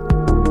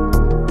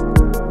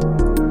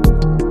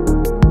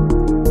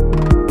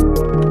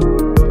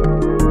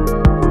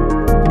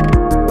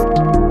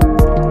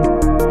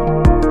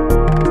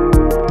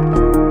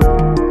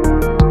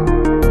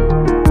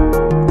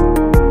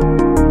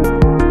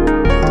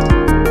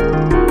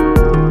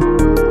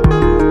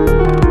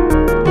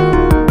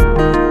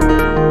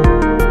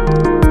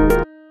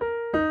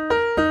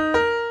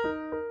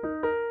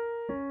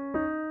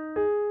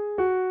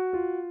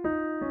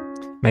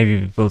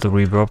 Maybe we build a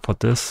reverb for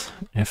this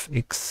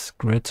FX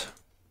grid.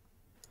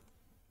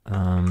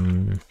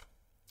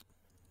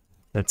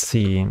 Let's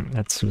see,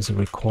 let's use a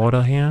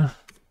recorder here.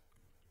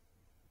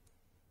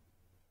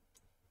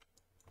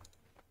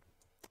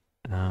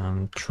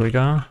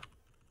 Trigger.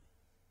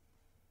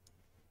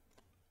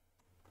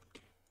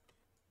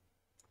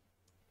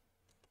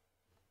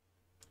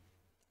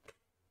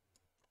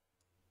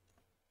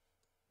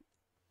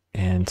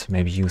 And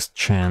maybe use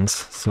chance,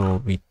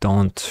 so we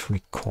don't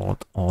record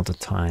all the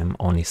time,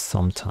 only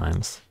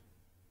sometimes.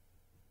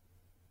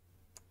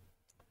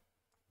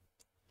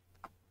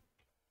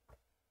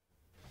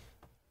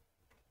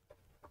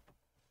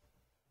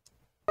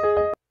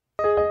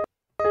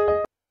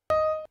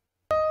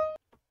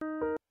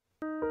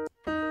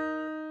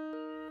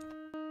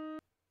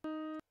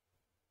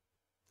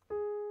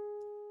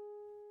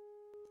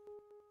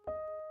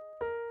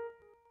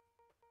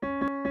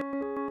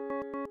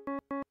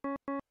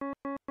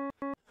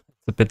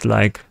 It's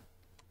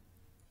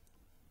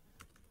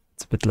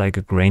a bit like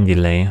a grain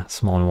delay,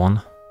 small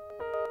one.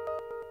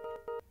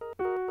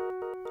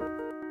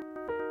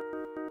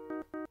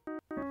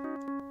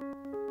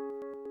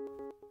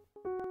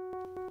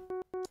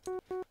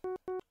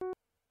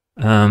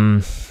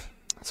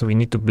 So we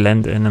need to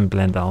blend in and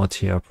blend out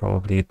here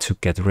probably to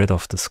get rid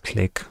of this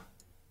click.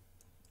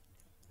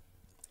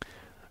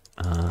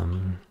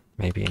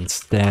 Maybe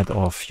instead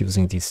of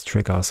using these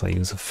triggers, I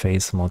use a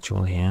phase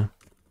module here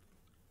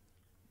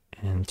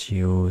and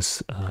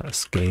use a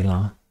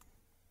scaler.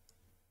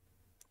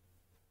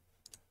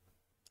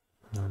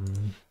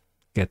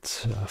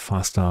 Get a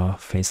faster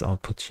phase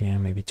output here,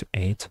 maybe to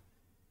 8,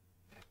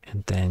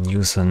 and then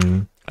use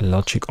a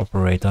logic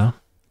operator.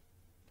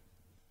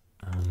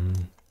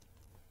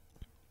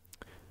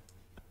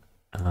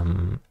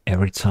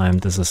 Every time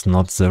this is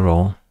not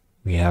 0,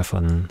 we have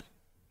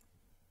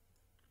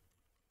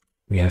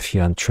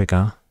here a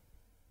trigger.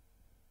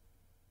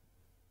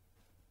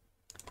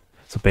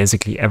 So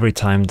basically every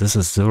time this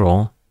is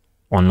 0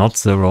 or not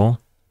 0,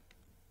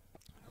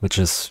 which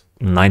is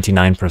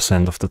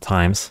 99% of the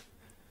times,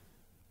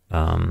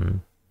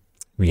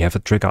 we have a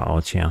trigger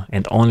out here.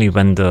 And only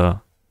when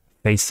the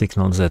phase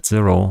signal is at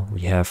 0,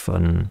 we have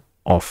an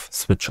off,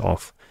 switch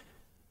off.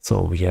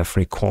 So we have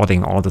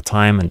recording all the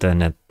time, and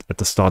then at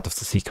the start of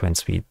the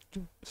sequence we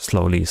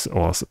slowly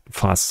or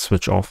fast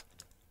switch off.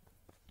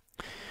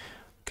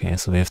 Okay,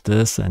 so we have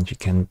this, and we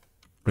can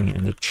bring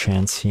in the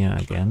chance here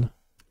again.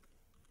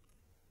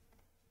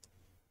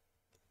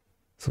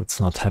 So it's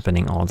not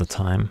happening all the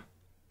time,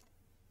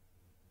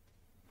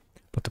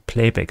 but the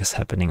playback is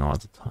happening all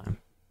the time.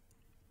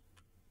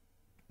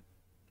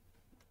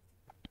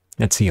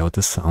 Let's see how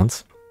this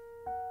sounds.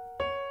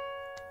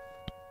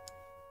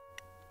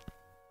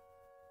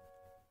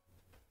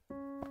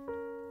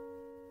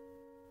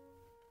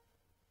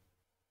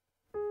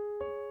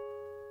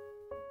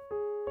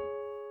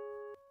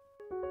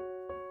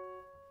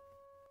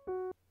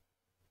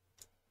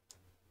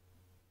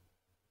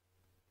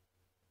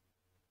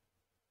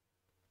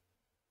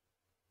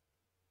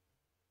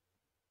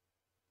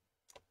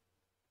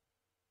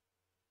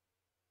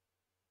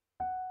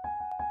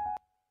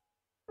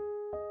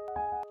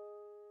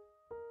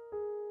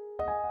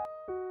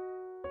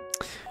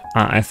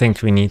 I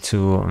think we need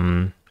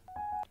to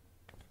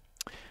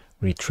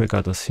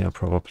re-trigger this here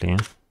probably.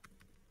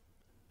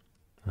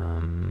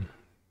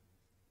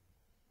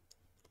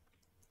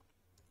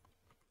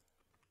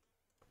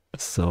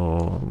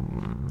 So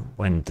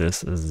when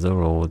this is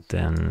 0,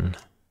 then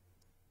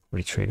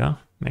re-trigger,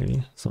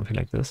 maybe something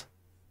like this.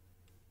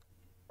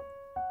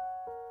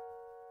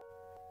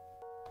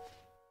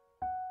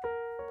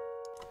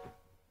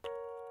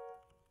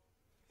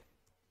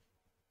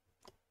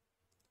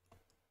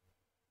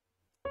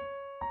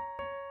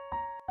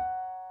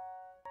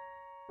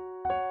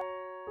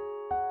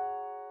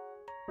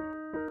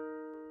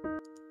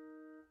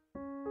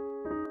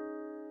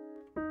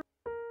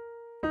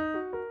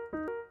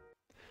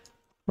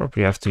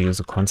 Probably have to use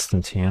a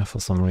constant here for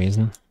some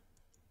reason.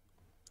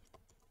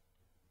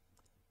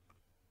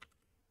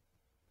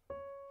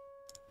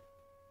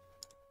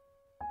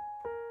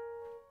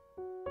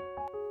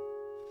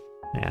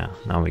 Yeah,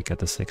 now we get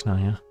the signal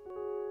here.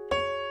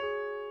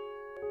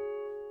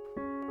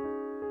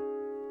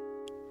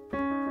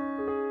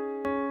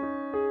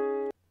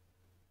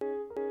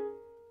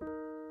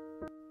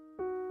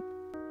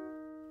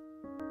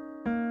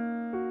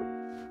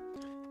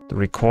 The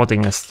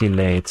recording is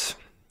delayed.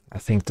 I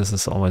think this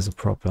is always a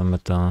problem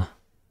with the...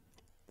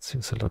 Let's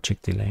use a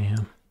logic delay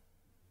here.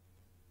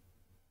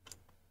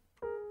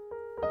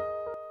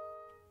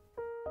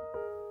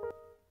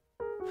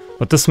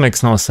 But this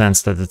makes no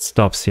sense that it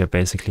stops here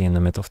basically in the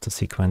mid of the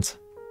sequence.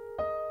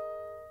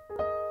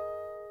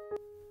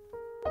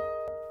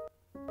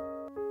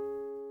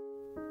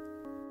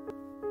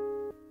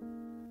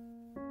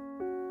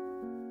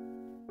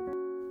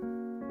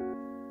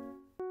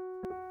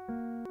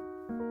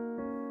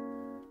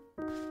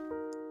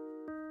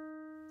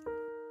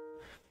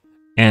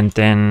 And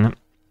then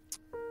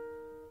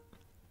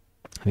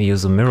we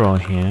use a mirror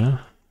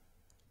here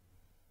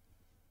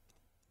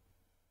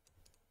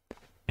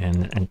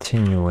and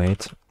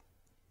attenuate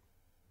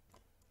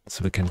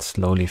so we can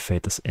slowly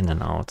fade this in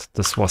and out.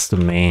 This was the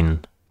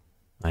main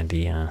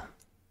idea.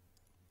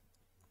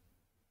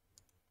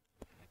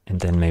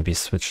 And then maybe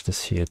switch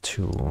this here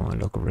to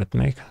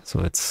logarithmic so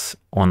it's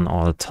on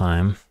all the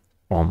time,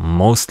 or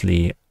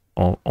mostly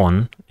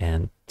on,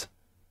 and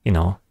you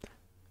know,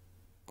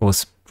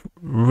 goes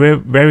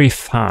very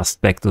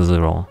fast back to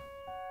 0.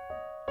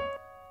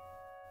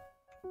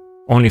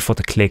 Only for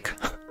the click.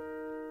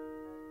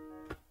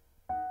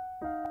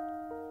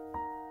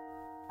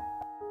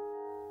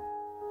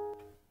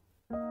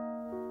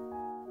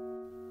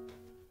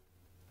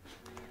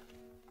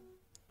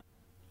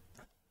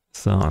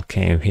 So,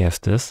 okay, we have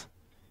this.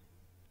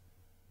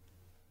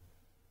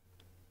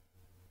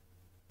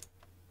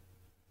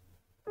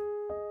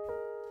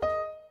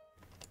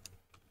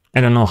 I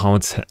don't know how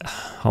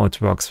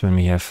it works when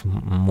we have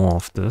more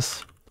of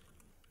this.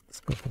 Let's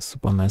go for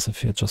supermassive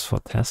here just for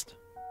test.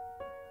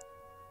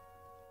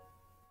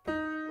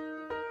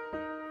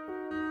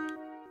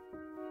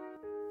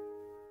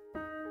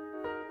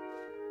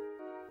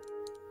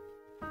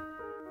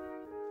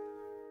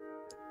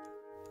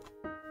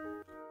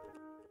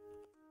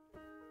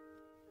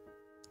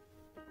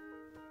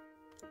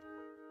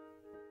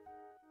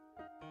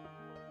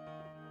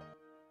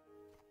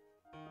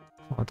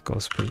 Oh, it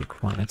goes pretty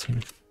quiet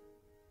here.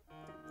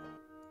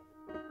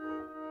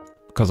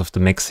 Because of the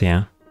mix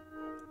here.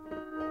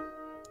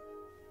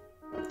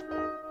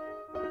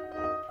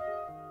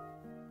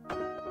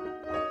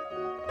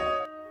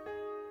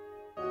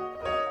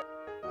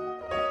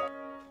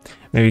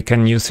 Maybe we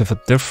can use it for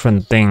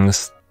different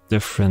things,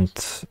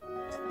 different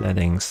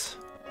settings.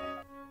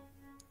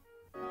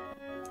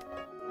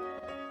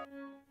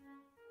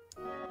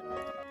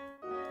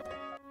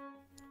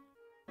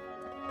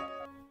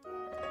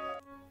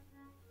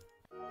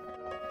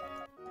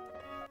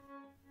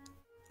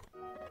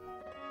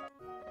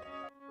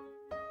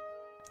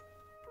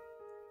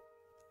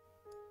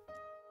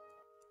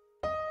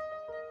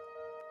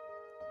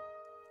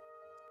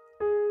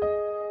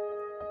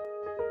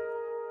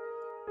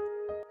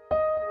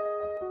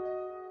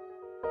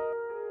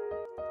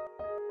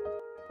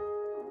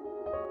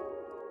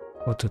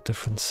 Go to a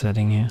different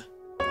setting here.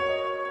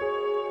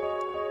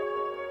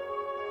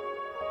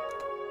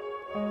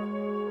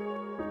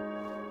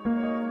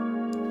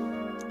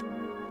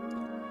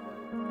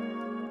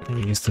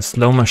 Maybe use the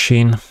slow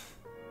machine.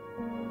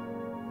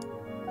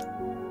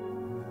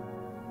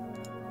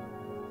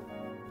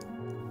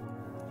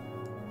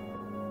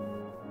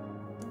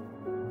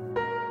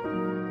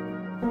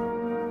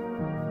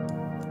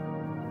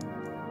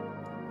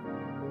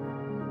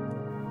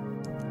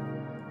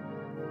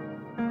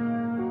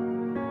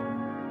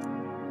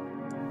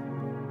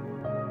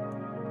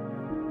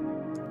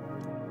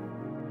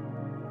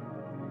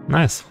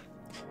 Nice.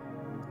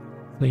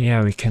 So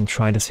yeah, we can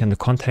try this here in the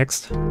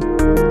context.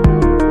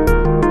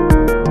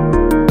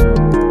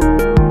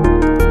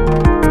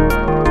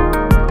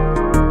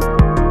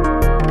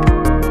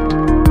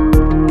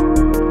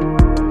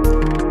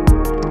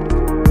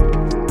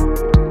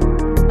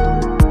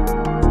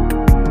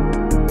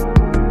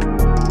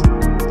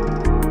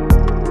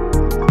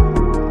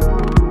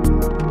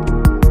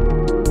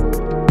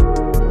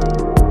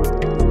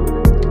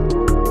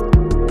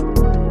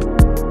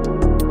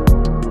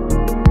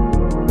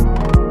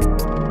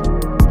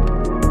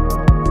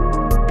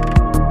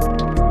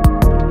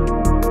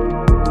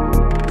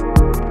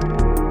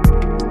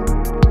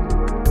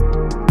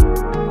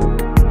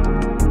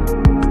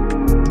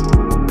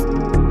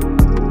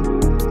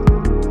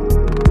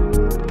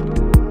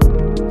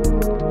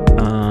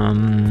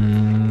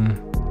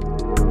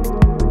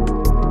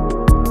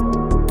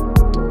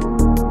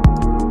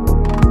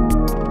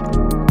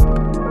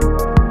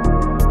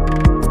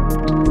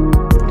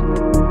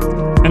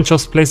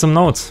 Just play some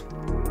notes.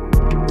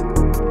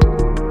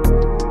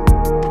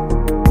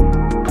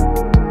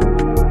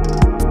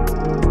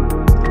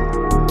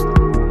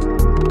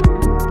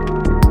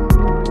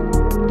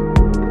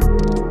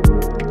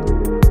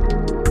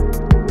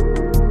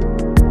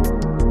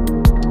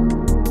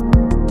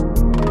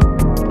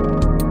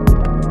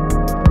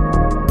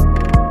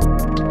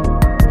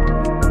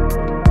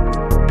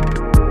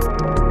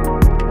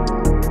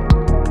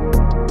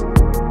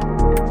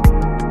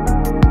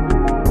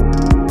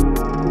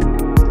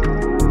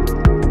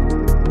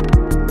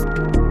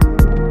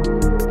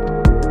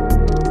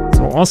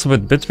 Also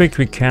with Bitwig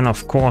we can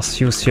of course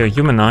use here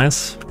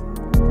humanize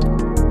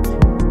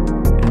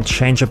and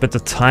change a bit the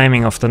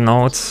timing of the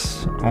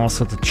notes,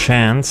 also the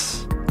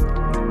chants,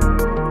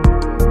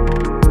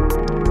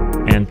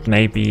 and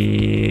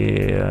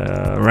maybe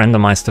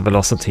randomize the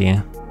velocity.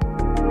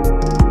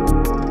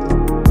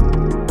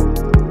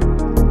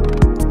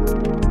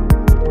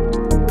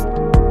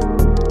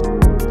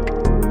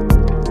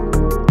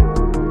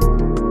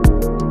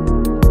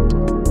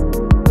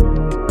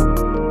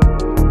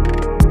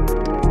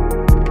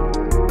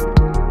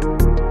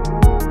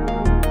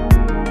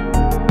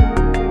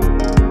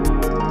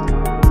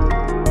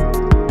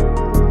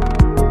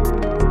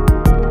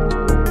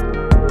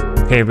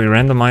 Okay, we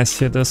randomize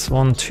here this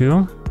one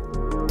too.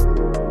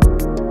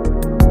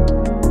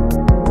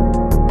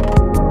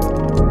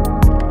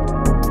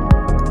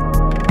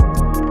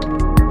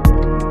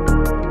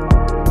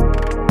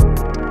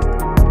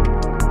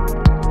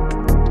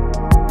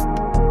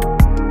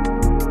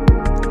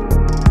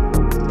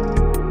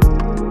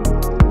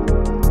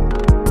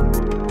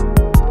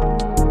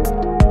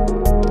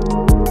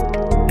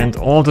 And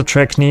all the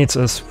track needs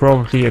is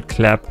probably a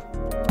clap.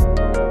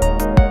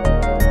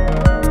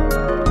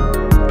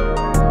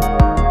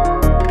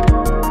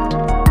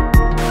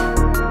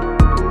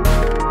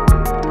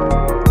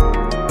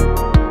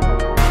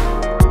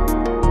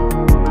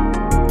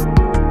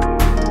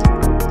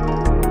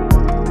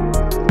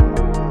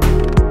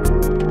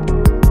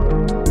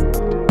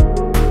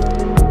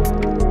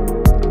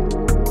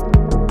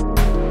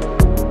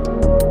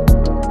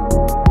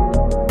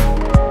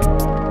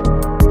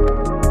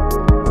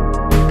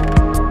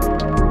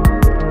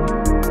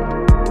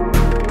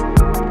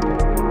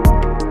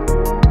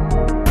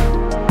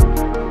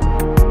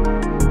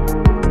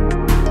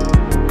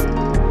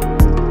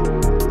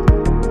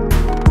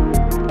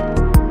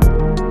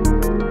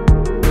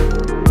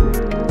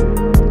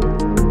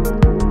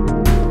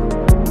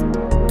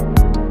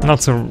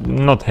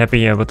 Not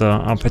happy with the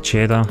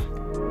arpeggiator.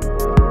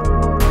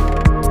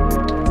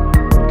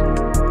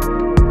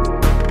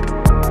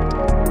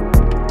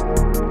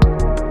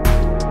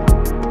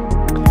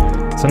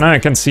 So now I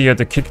can see that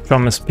the kick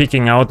drum is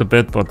peeking out a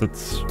bit, but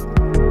it's,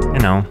 you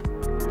know,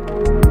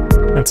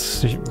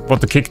 that's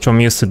what the kick drum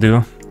used to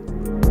do.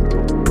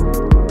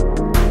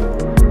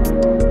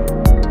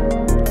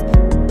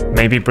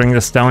 Maybe bring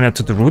this down here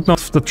to the root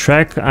of the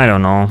track, I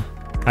don't know.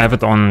 I have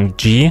it on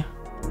G.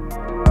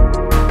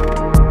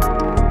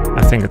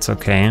 I think it's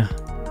okay.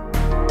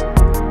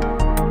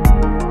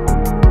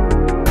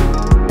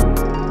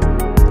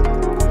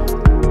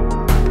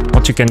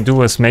 What you can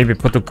do is maybe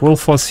put the cool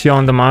force here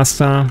on the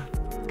master.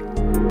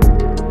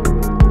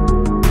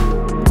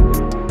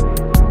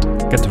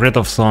 Get rid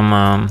of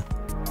some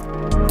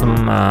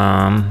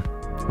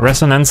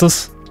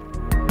resonances.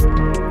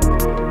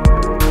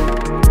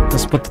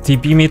 Just put the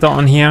dB meter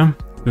on here.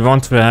 We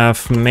want to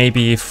have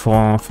maybe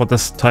for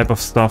this type of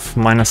stuff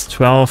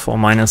 -12 or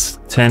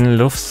 -10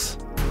 lufts.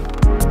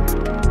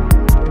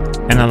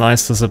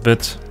 Analyze this a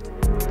bit.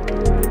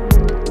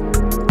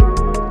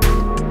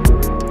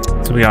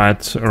 So we are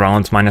at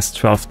around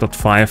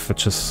 -12.5,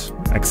 which is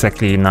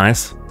exactly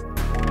nice.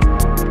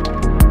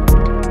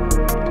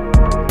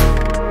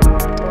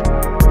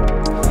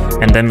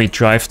 And then we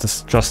drive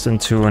this just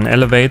into an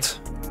elevate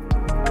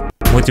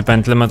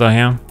multiband limiter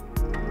here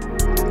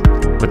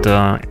with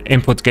the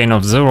input gain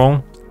of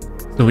 0.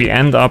 So we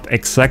end up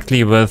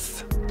exactly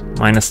with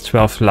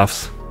 -12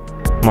 lufs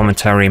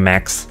momentary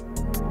max.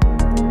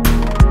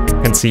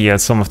 You can see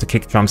some of the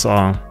kick drums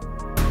are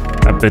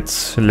a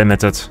bit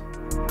limited,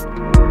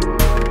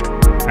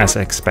 as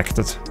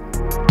expected.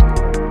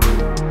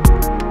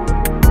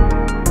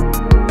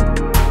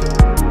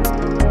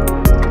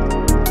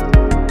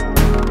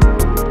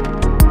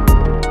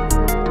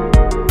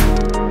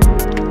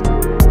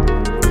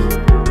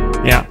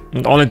 Yeah,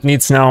 and all it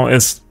needs now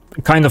is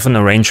kind of an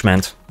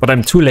arrangement, but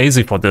I'm too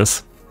lazy for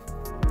this.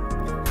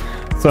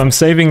 So I'm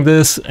saving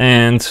this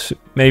and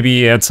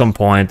maybe at some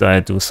point I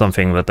do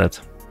something with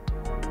it.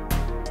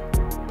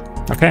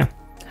 Okay,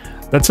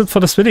 that's it for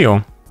this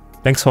video.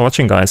 Thanks for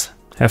watching, guys.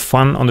 Have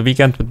fun on the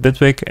weekend with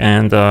Bitwig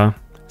and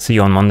see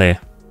you on Monday.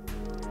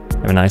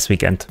 Have a nice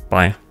weekend.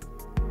 Bye.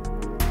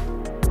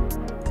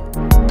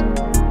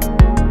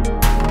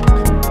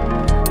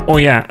 Oh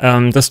yeah,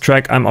 this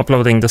track, I'm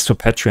uploading this to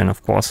Patreon,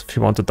 of course. If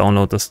you want to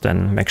download this,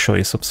 then make sure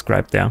you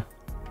subscribe there.